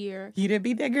whole year. You didn't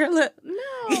beat that girl up? No,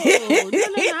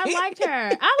 I liked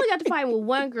her. I only got to fight with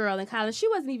one girl in college. She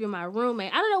wasn't even my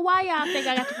roommate. I don't know why y'all think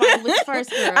I got to fight with the first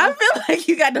girl. I feel like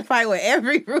you got to fight with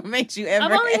every roommate you ever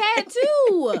I've only had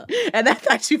two. And I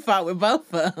thought you fought with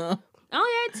both of them. I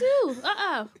only had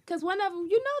two. Because one of them,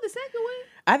 the second one.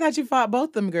 I thought you fought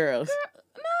both them girls.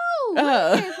 No,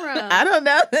 where you came from? I don't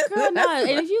know. Girl, no.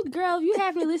 And if you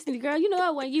happen to listen to girl, you know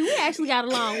it wasn't you. We actually got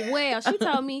along well. She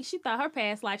told me she thought her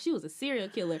past life she was a serial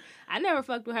killer. I never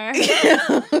fucked with her.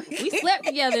 We slept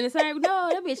together in the same. No,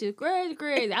 that bitch is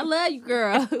crazy. I love you,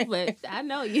 girl, but I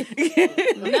know you.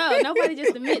 No, nobody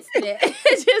just admits to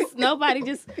that. Nobody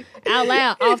just out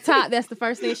loud off top. That's the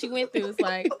first thing she went through. It's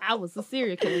like I was a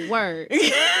serial killer. Word.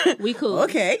 We cool.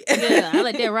 Okay. Yeah, I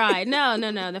let that ride. No.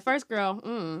 The first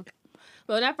girl.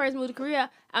 But when I first moved to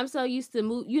Korea, I'm so used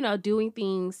to doing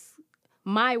things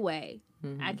my way.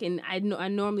 Mm-hmm. I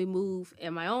normally move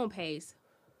at my own pace.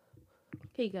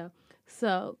 Here you go.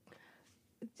 So,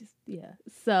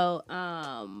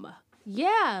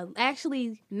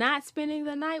 actually not spending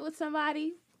the night with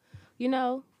somebody,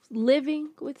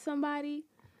 living with somebody.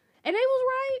 And they was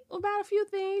right about a few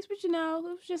things, but it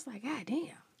was just like, God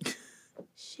damn.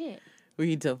 Shit. Will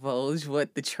you divulge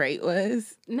what the trait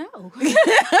was? No.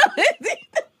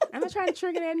 I'm not trying to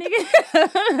trigger that nigga.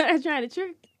 I'm not trying to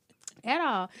trigger at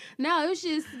all. No, it was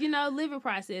just, living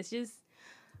process, just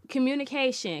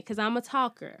communication, because I'm a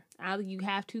talker. You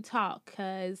have to talk,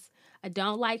 because I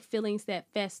don't like feelings that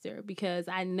fester, because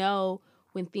I know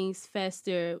when things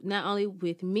fester, not only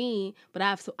with me, but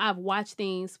I've watched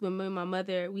things when me and my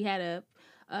mother, we had a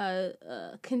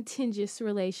contentious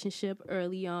relationship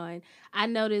early on. I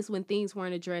noticed when things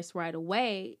weren't addressed right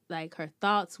away, like her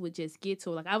thoughts would just get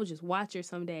to her. Like I would just watch her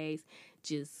some days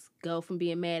just go from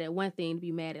being mad at one thing to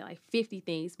be mad at like 50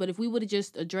 things. But if we would have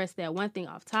just addressed that one thing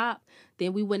off top,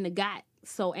 then we wouldn't have got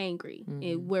so angry.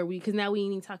 Mm-hmm. Because now we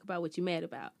ain't even talk about what you're mad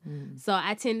about. Mm-hmm. So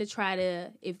I tend to try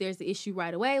to, if there's an issue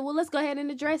right away, well, let's go ahead and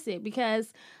address it,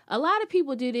 because a lot of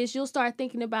people do this. You'll start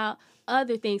thinking about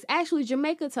other things. Actually,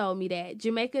 Jamaica told me that.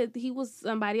 Jamaica, he was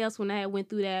somebody else when I went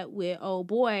through that with old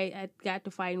boy I got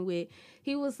to fighting with.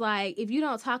 He was like, if you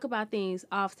don't talk about things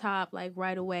off top, like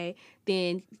right away,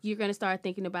 then you're going to start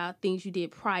thinking about things you did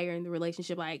prior in the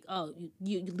relationship, like, oh,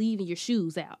 you leaving your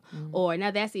shoes out. Mm-hmm. Or now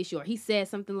that's the issue. Or he said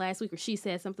something last week, or she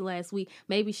said something last week.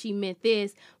 Maybe she meant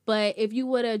this. But if you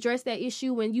would have addressed that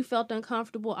issue when you felt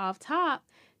uncomfortable off top,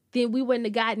 then we wouldn't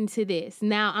have gotten to this.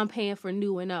 Now I'm paying for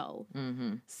new and old.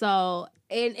 Mm-hmm. So,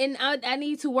 and I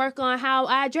need to work on how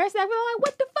I address that. I'm like,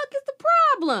 what the fuck is the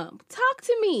problem? Talk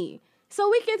to me. So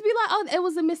we can be like, oh, it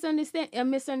was a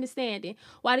misunderstanding.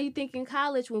 Why do you think in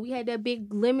college, when we had that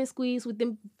big lemon squeeze with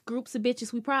them groups of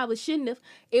bitches we probably shouldn't have,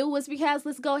 it was because,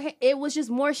 let's go ahead, it was just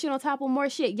more shit on top of more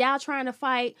shit. Y'all trying to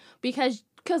fight because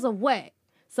of what?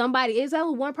 It's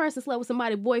only one person slept with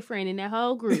somebody's boyfriend in that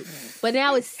whole group. But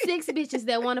now it's 6 bitches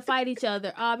that want to fight each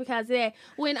other all because of that.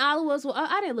 When all of us,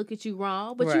 I didn't look at you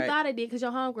wrong, but you thought I did because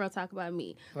your homegirl talked about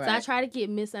me. Right. So I try to get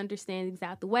misunderstandings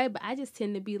out the way, but I just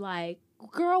tend to be like,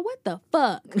 girl, what the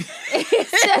fuck?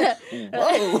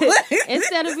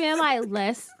 Instead of being like,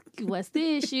 what's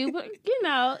the issue? But,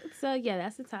 so yeah,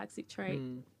 that's a toxic trait.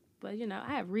 But,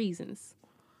 I have reasons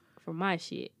for my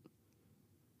shit.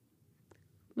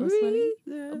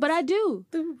 But I do.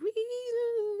 The reason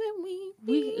that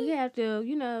we have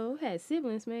to, had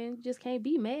siblings, man. Just can't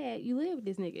be mad. You live with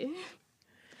this nigga.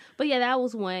 But yeah, that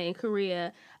was one in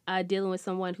Korea, dealing with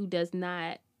someone who does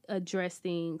not address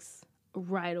things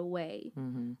right away.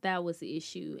 Mm-hmm. That was the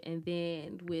issue. And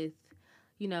then with,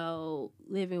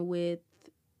 living with,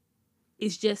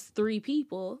 it's just 3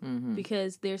 people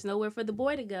because there's nowhere for the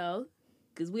boy to go.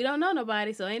 because we don't know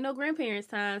nobody, so ain't no grandparents'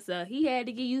 time. So he had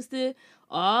to get used to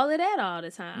all of that all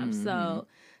the time. So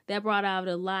that brought out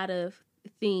a lot of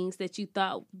things that you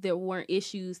thought there weren't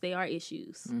issues. They are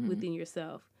issues within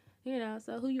yourself. You know,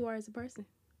 so who you are as a person.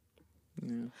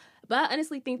 Yeah. But I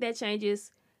honestly think that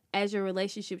changes as your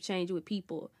relationship changes with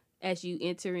people. As you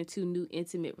enter into new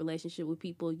intimate relationship with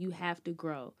people, you have to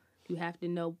grow. You have to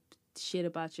know shit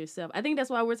about yourself. I think that's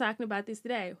why we're talking about this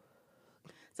today.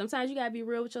 Sometimes you gotta be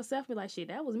real with yourself. Be like, shit,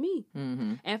 that was me.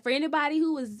 And for anybody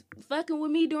who was fucking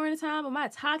with me during the time of my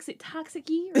toxic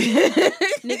years,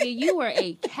 nigga, you were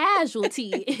a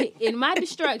casualty in my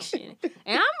destruction,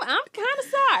 and I'm kind of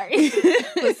sorry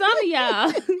for some of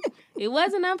y'all. It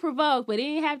wasn't unprovoked, but it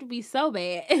didn't have to be so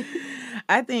bad.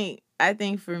 I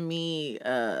think for me,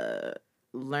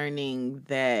 learning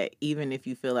that even if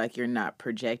you feel like you're not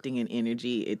projecting an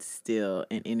energy, it's still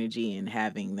an energy, and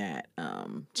having that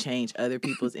change other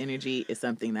people's energy is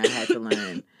something that I had to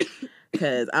learn,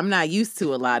 because I'm not used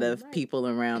to a lot of people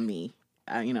around me.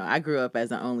 I grew up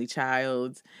as an only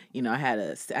child. I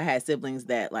had siblings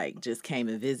that like just came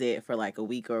and visit for like a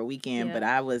week or a weekend, but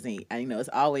I wasn't. It's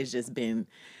always just been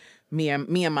me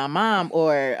and my mom,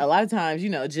 or a lot of times,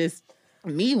 just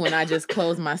me when I just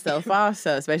close myself off.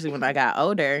 So especially when I got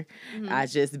older, I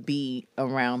just be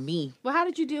around me. Well, how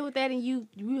did you deal with that? And you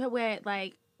went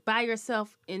like by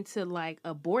yourself into like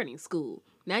a boarding school.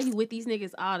 Now you with these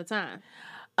niggas all the time.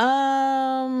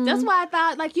 That's why I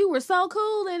thought like you were so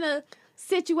cool in a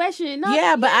situation.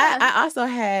 I also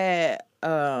had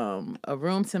a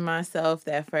room to myself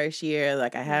that first year.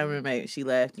 Like I had a roommate, she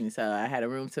left, and so I had a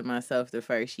room to myself the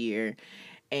first year,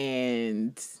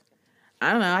 and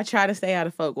I don't know. I try to stay out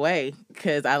of folk way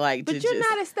because I like to. But you're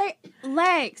not a stay,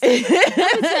 Lex.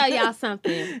 Let me tell y'all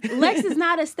something. Lex is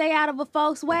not a stay out of a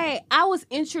folks way. I was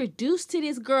introduced to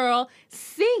this girl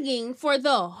singing for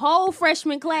the whole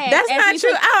freshman class. That's not true.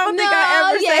 I don't think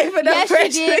I ever sang for the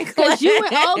freshman class. Because you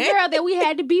and old girl that we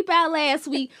had to beep out last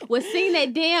week was singing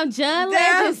that damn John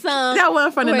Legend song. That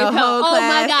wasn't from the whole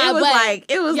class. Oh my God!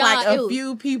 It was like a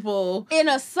few people in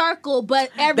a circle,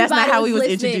 but everybody. That's not how we was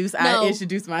listening. introduced. No. I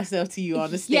introduced myself to you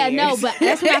on the stairs. Yeah, no, but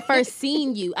that's when I first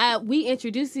seen you. We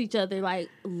introduced each other like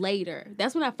later.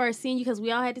 That's when I first seen you because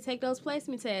we all had to take those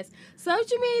placement tests. So what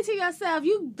you mean to yourself?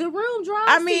 The room draws.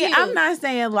 I mean, to you. I'm not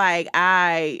saying like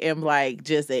I am like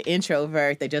just an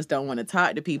introvert that just don't want to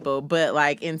talk to people, but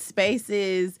like in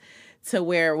spaces to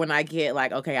where when I get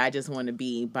like, okay, I just want to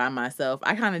be by myself,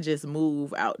 I kind of just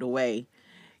move out the way.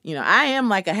 I am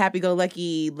like a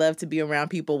happy-go-lucky, love to be around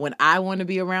people when I want to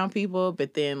be around people.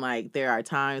 But then, like, there are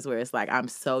times where it's like I'm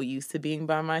so used to being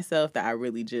by myself that I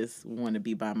really just want to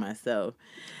be by myself.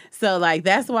 So, like,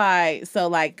 that's why. So,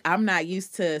 like, I'm not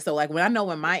used to. So, like, when I know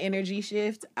when my energy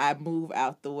shifts, I move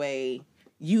out the way.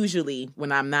 Usually,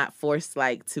 when I'm not forced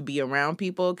like to be around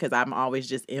people, because I'm always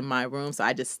just in my room, so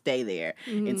I just stay there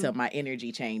until my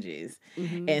energy changes.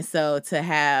 And so, to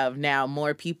have now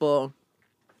more people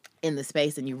in the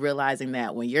space and you realizing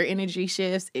that when your energy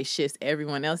shifts, it shifts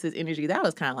everyone else's energy. That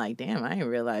was kind of like, damn, I didn't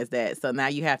realize that. So now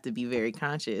you have to be very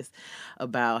conscious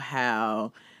about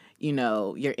how,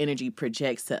 your energy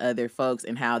projects to other folks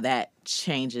and how that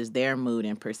changes their mood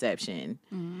and perception.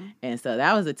 And so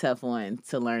that was a tough one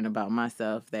to learn about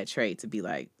myself, that trait to be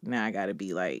like, now I got to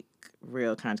be like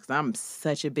real conscious, because I'm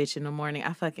such a bitch in the morning.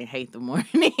 I fucking hate the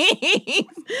morning.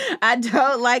 I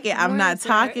don't like it. I'm not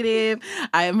talkative.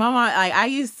 My mom, like I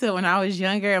used to when I was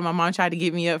younger, and my mom tried to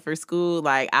get me up for school.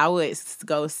 Like I would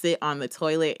go sit on the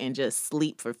toilet and just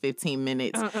sleep for 15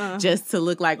 minutes just to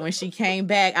look like when she came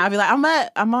back, I'll be like, I'm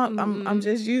up. I'm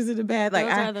just using the bed. Like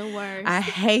those are the worst. I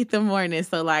hate the morning.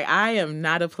 So like I am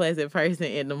not a pleasant person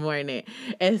in the morning.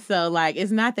 And so like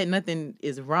it's not that nothing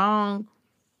is wrong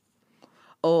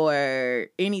or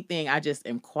anything. I just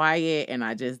am quiet and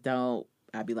I just don't.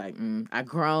 I'd be like, I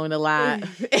grown a lot.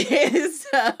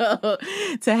 So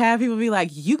to have people be like,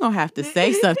 you gonna have to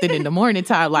say something in the morning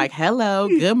time, like, hello,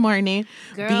 good morning,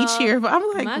 girl, be cheerful. I'm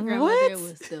like, my grandmother what?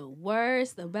 was the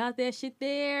worst about that shit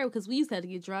there, because we used to have to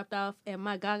get dropped off at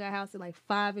my Gaga house at like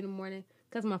 5 a.m.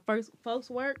 because my first folks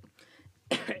work.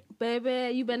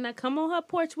 Baby, you better not come on her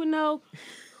porch with no.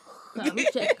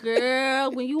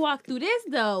 Girl, when you walk through this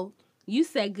though, you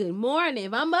said good morning.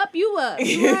 If I'm up, you up.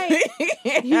 You right.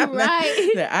 You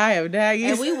right. I am not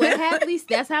used. And we would happily.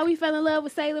 That's how we fell in love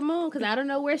with Sailor Moon, because I don't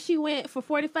know where she went for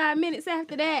 45 minutes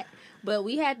after that. But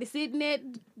we had to sit in that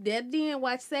den and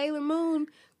watch Sailor Moon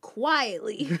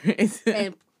quietly.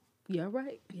 And you're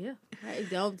right. Yeah. Right.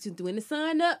 Don't when the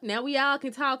sun up. Now we all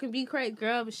can talk and be crazy,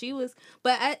 girl. But she was.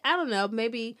 But I don't know.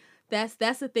 Maybe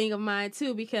that's a thing of mine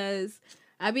too, because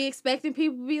I be expecting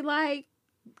people to be like,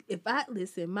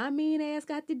 my mean ass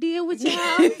got to deal with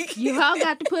y'all. You all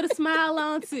got to put a smile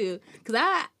on too. Cause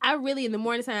I really in the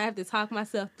morning time I have to talk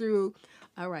myself through.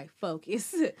 All right,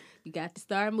 focus. You got to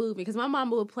start moving. Cause my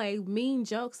mama would play mean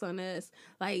jokes on us.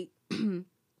 Like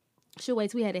she'll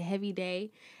wait till we had a heavy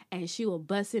day. And she will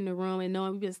bust in the room and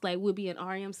knowing just like we'll be in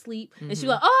REM sleep. And she'll be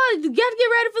like, oh, you got to get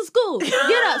ready for school.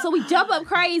 Get up. So we jump up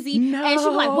crazy. No. And she'll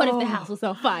be like, what if the house was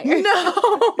on fire?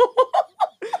 No.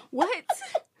 What?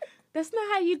 That's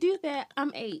not how you do that.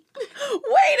 I'm 8. Wait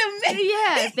a minute.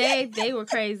 Yeah, they were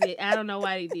crazy. I don't know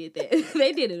why they did that.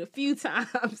 They did it a few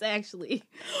times, actually.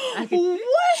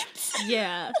 What?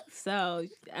 Yeah. So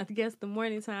I guess the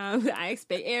morning time, I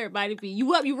expect everybody to be,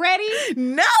 you up, you ready?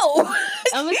 No.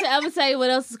 I'm gonna tell you what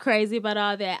else is crazy about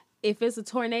all that. If it's a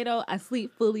tornado, I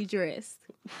sleep fully dressed.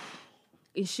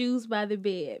 In shoes by the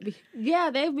bed. Yeah,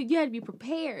 you had to be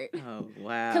prepared. Oh,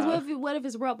 wow. Because what if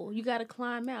it's rubble? You got to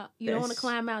climb out. You don't want to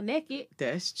climb out naked.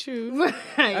 That's true.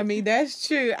 Right. I mean, that's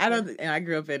true. And I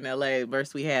grew up in LA.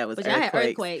 Worst we had was but earthquakes. I had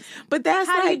earthquakes. But that's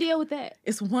how like, do you deal with that?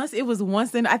 It was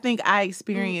once in, I think I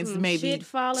experienced maybe shit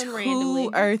falling 2 randomly.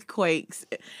 earthquakes.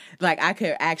 Like I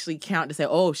could actually count to say,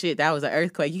 oh shit, that was an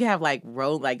earthquake. You have like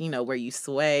where you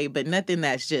sway, but nothing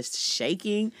that's just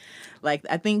shaking. Like,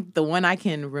 I think the one I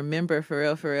can remember for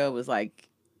real was like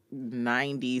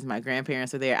 90s. My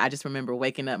grandparents were there. I just remember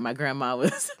waking up. My grandma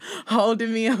was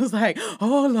holding me. I was like,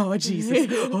 oh, Lord Jesus.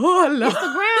 Oh, Lord. It's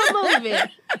the ground moving.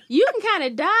 You can kind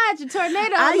of dodge a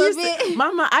tornado a little bit.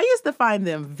 I used to find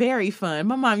them very fun.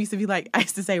 My mom used to be like, I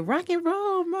used to say, rock and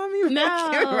roll, mommy,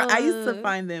 rock and roll. I used to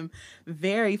find them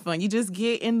very fun. You just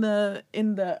get in the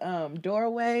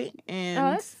doorway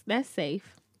and... Oh, that's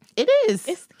safe. It is.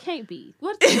 It can't be.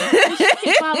 What? Shit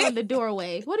can fall on the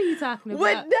doorway. What are you talking about?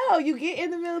 What? No, you get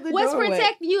in the middle of the What's doorway. What's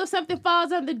protecting you if something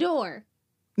falls on the door?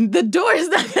 The door is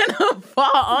not gonna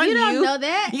fall on you. You don't know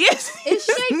that? Yes, it's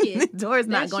shaking. The door is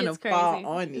not That gonna shit's fall crazy.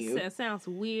 on you. That sounds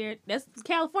weird. That's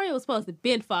California was supposed to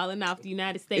been falling off the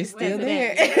United States. It's still after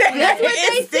there. that. That's what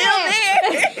It's they still said.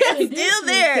 there. It's still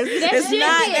there.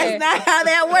 That's not how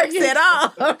that works at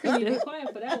all. You've been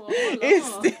quiet for that one.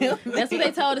 It's still That's what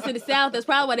they told us in the South. That's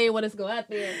probably why they didn't want us to go out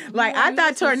there. like I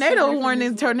thought tornado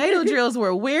warnings, tornado drills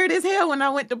were weird as hell when I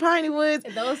went to Piney Woods.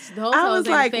 Those I was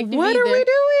like, what are we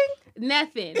doing?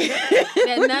 Nothing. None of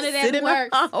Sit that in the works.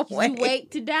 hallway. You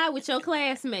wait to die with your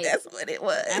classmates. That's what it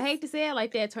was. I hate to say it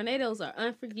like that. Tornadoes are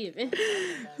unforgiving.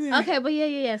 Okay, but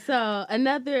yeah. So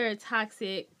another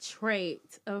toxic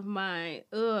trait of mine,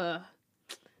 that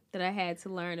I had to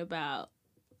learn about.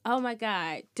 Oh my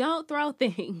God! Don't throw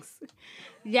things.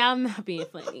 Y'all, I'm not being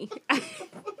funny.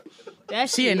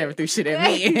 She ain't never threw shit at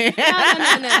me. No.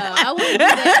 I wouldn't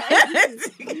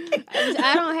do that.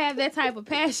 I don't have that type of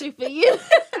passion for you.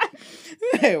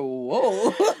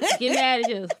 Whoa. Get mad at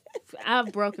you.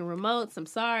 I've broken remotes. I'm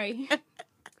sorry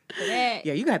for that.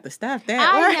 Yeah, you got to stop that.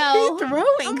 I Why know. are you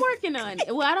throwing? I'm working on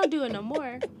it. Well, I don't do it no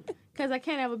more because I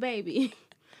can't have a baby.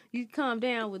 You calm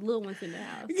down with little ones in the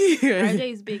house. Yeah.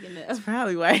 RJ's big enough. That's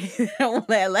probably why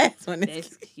that last one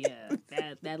is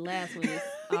That last one is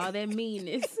all that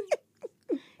meanness.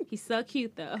 He's so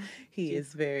cute though.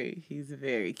 he's very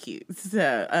cute.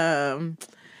 So,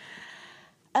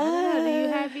 do you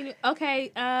have any?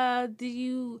 Okay. Do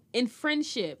you in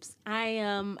friendships?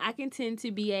 I can tend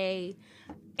to be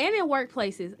and in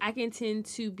workplaces, I can tend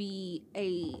to be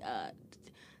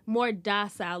more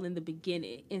docile in the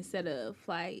beginning instead of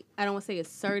like, I don't want to say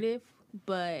assertive,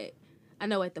 but I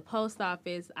know at the post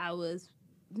office I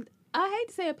hate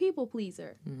to say a people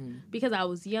pleaser because I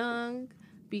was young,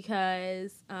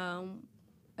 because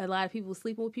a lot of people were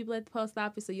sleeping with people at the post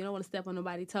office, so you don't want to step on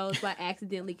nobody's toes by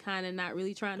accidentally kind of not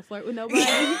really trying to flirt with nobody.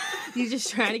 You're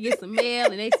just trying to get some mail,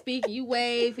 and they speak, and you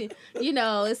wave, and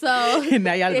so. And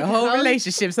now y'all in a whole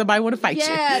relationship. Somebody want to fight you.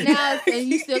 Yeah, now and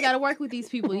you still got to work with these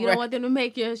people. You Right. don't want them to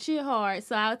make your shit hard.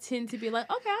 So I tend to be like,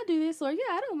 okay, I'll do this, or yeah,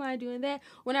 I don't mind doing that.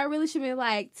 When I really should be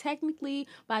like, technically,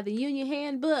 by the union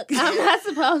handbook, I'm not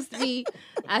supposed to be.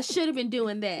 I should have been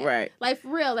doing that. Right. Like for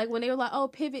real, like when they were like, oh,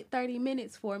 pivot 30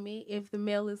 minutes for me. If the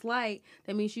mail is light,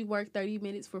 that means you work 30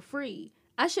 minutes for free.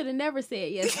 I should have never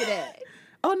said yes to that.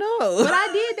 Oh no. But I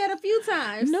did that a few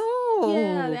times.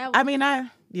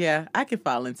 No. Yeah, I could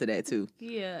fall into that too.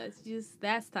 Yeah, it's just,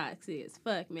 that's toxic as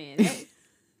fuck, man.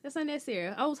 That's unnecessary.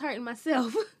 I was hurting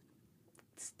myself.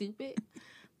 Stupid.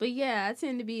 But yeah, I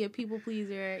tend to be a people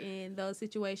pleaser in those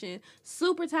situations.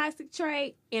 Super toxic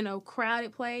trait in a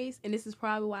crowded place, and this is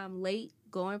probably why I'm late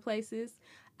going places.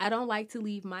 I don't like to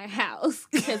leave my house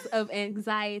because of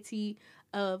anxiety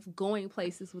of going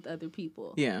places with other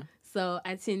people. Yeah. So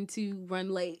I tend to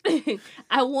run late.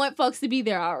 I want folks to be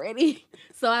there already,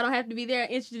 so I don't have to be there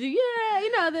and introduce. Yeah,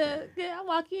 you know I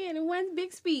walk in and one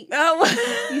big speech. Oh.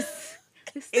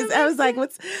 I was like,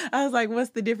 what's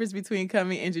the difference between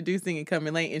introducing and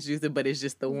coming late introducing? But it's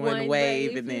just the one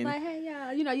wave and then like, hey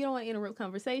y'all, you don't want to interrupt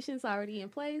conversations already in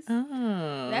place.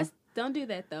 Oh, don't do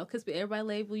that though, because everybody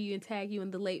label you and tag you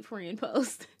in the late friend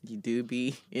post. You do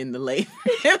be in the late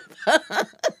friend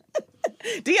post.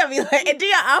 Do y'all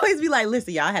always be like,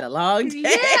 listen, y'all had a long day?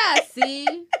 Yeah,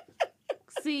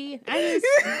 see, I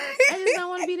just don't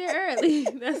want to be there early.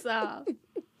 That's all.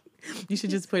 You should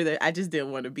just put it there. I just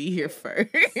didn't want to be here first.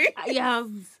 Yeah,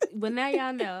 but now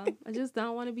y'all know. I just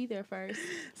don't want to be there first.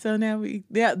 So now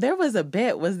there was a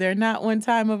bet, was there not, one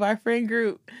time of our friend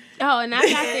group? Oh, and I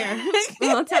got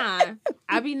there on time.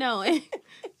 I be knowing.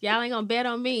 Y'all ain't gonna bet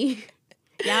on me.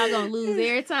 Y'all gonna lose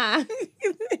every time.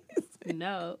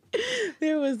 No.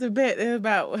 There was a bet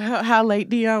about how late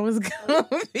Dion was going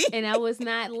to be. And I was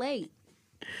not late.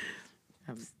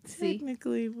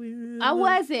 Technically, I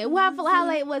wasn't. How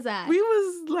late was I? We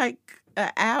was like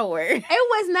an hour. It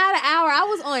was not an hour. I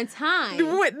was on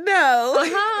time. What? No.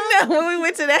 Uh-huh. No, when we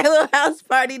went to that little house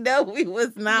party, no, we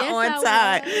was not on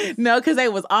time. Was. No, because they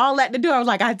was all at the door. I was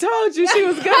like, I told you she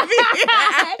was going to be here.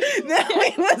 No,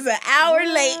 we was an hour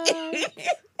late.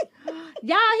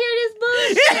 Y'all hear this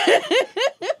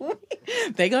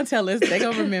bullshit? They gonna tell us. They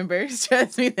gonna remember.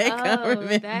 Trust me, they gonna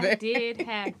remember. That did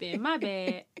happen. My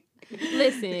bad.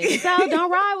 Listen, so don't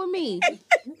ride with me.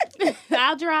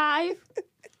 I'll drive.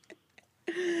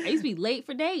 I used to be late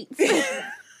for dates.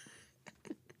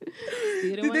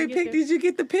 Did you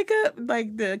get the pickup?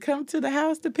 Like the come to the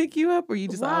house to pick you up, or you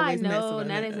just always messing with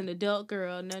not as an adult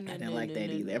girl. No, I didn't like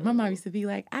that either. My mom used to be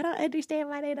like, I don't understand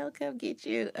why they don't come get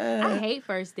you. I hate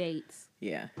first dates.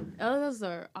 Yeah. Oh, those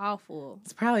are awful.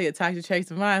 It's probably a toxic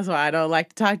trait of mine, so I don't like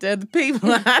to talk to other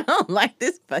people. I don't like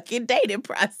this fucking dating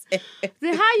process.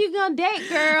 Then how you gonna date,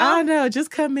 girl? I don't know. Just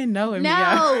come in knowing me.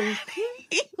 No.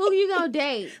 Who you gonna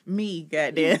date? Me,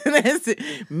 goddamn. That's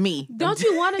it. Me. Don't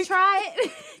you want to try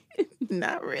it?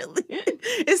 Not really.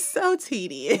 It's so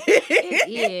tedious.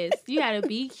 It is. You gotta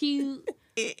be cute.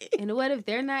 And what if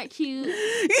they're not cute?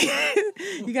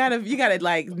 You gotta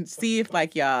like see if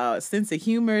like y'all sense of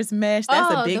humor is meshed.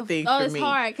 That's a big thing for me. Oh, it's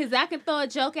hard because I can throw a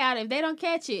joke out. If they don't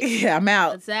catch it, yeah, I'm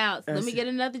out. It's out. Let me get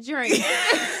another drink.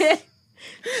 I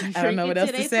don't know what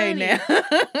else to say now.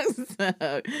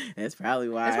 So, that's probably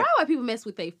why. That's probably why people mess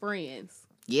with their friends.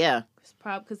 Yeah. It's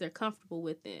probably because they're comfortable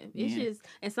with them. It's just,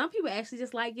 and some people actually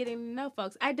just like getting to know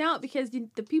folks. I don't, because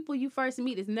the people you first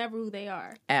meet is never who they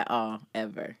are. At all.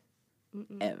 Ever.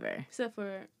 Mm-mm. Ever. Except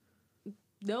for,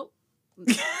 nope.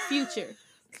 Future.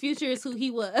 Future is who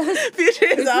he was.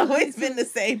 Future has always been the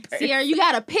same person. Sierra, you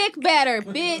gotta pick better,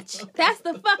 bitch. That's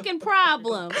the fucking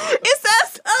problem. It's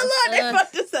us. Oh, Lord, they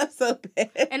fucked us up so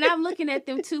bad. And I'm looking at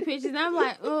them two pictures, and I'm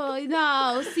like, oh,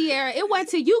 no, Sierra, it wasn't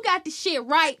till you got the shit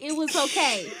right, it was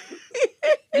okay.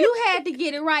 You had to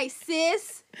get it right,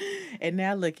 sis. And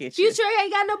now look at you. Future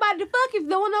ain't got nobody to fuck if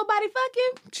don't want nobody fuck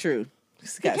him. True.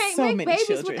 He's got so many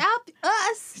children without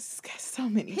us. He's got so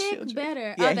many children. Pick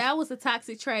better. Yeah. Oh, that was a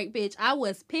toxic trait, bitch. I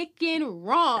was picking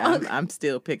wrong. I'm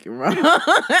still picking wrong.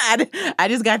 I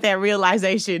just got that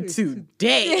realization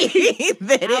today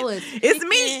that it's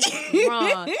me.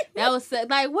 Wrong. That was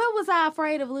like, what was I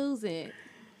afraid of losing?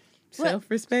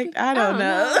 Self-respect? I don't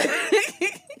know.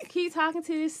 Keep talking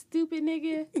to this stupid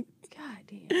nigga. God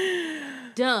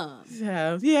damn. Dumb.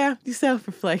 So, yeah,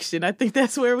 self-reflection. I think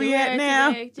that's where we at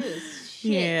now. Just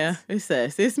shit. Yeah, it's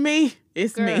us. It's me.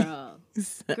 It's me.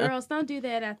 So. Girls, don't do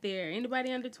that out there.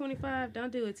 Anybody under 25,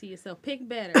 don't do it to yourself. Pick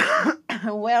better.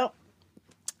 Well,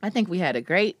 I think we had a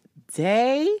great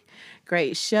day.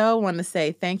 Great show. Want to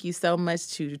say thank you so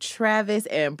much to Travis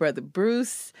and Brother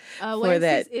Bruce for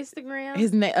that. His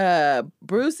Instagram?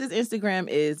 Bruce's Instagram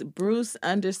is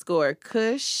Bruce_Kush.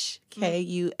 Kush.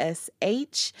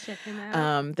 Check him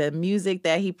out. The music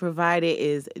that he provided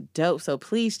is dope, so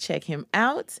please check him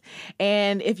out.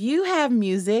 And if you have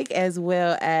music as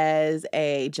well as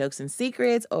a jokes and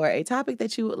secrets or a topic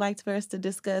that you would like for us to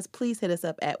discuss, please hit us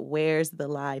up at Where's the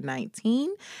Lie 19.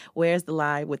 Where's the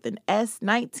Lie with an S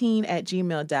 19 at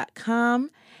gmail.com.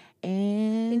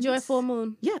 And enjoy full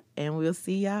moon. Yeah, and we'll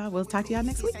see y'all. We'll talk to y'all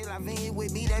next week.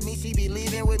 With me, that means she be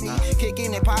living with me.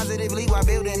 Kicking it positively while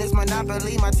building this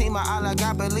monopoly. My team, I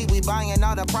got believe we buying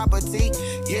all the property.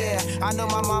 Yeah, I know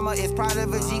my mama is proud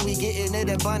of a G. We getting it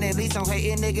abundantly. Some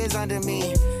hating niggas under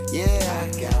me. Yeah,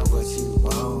 I got what you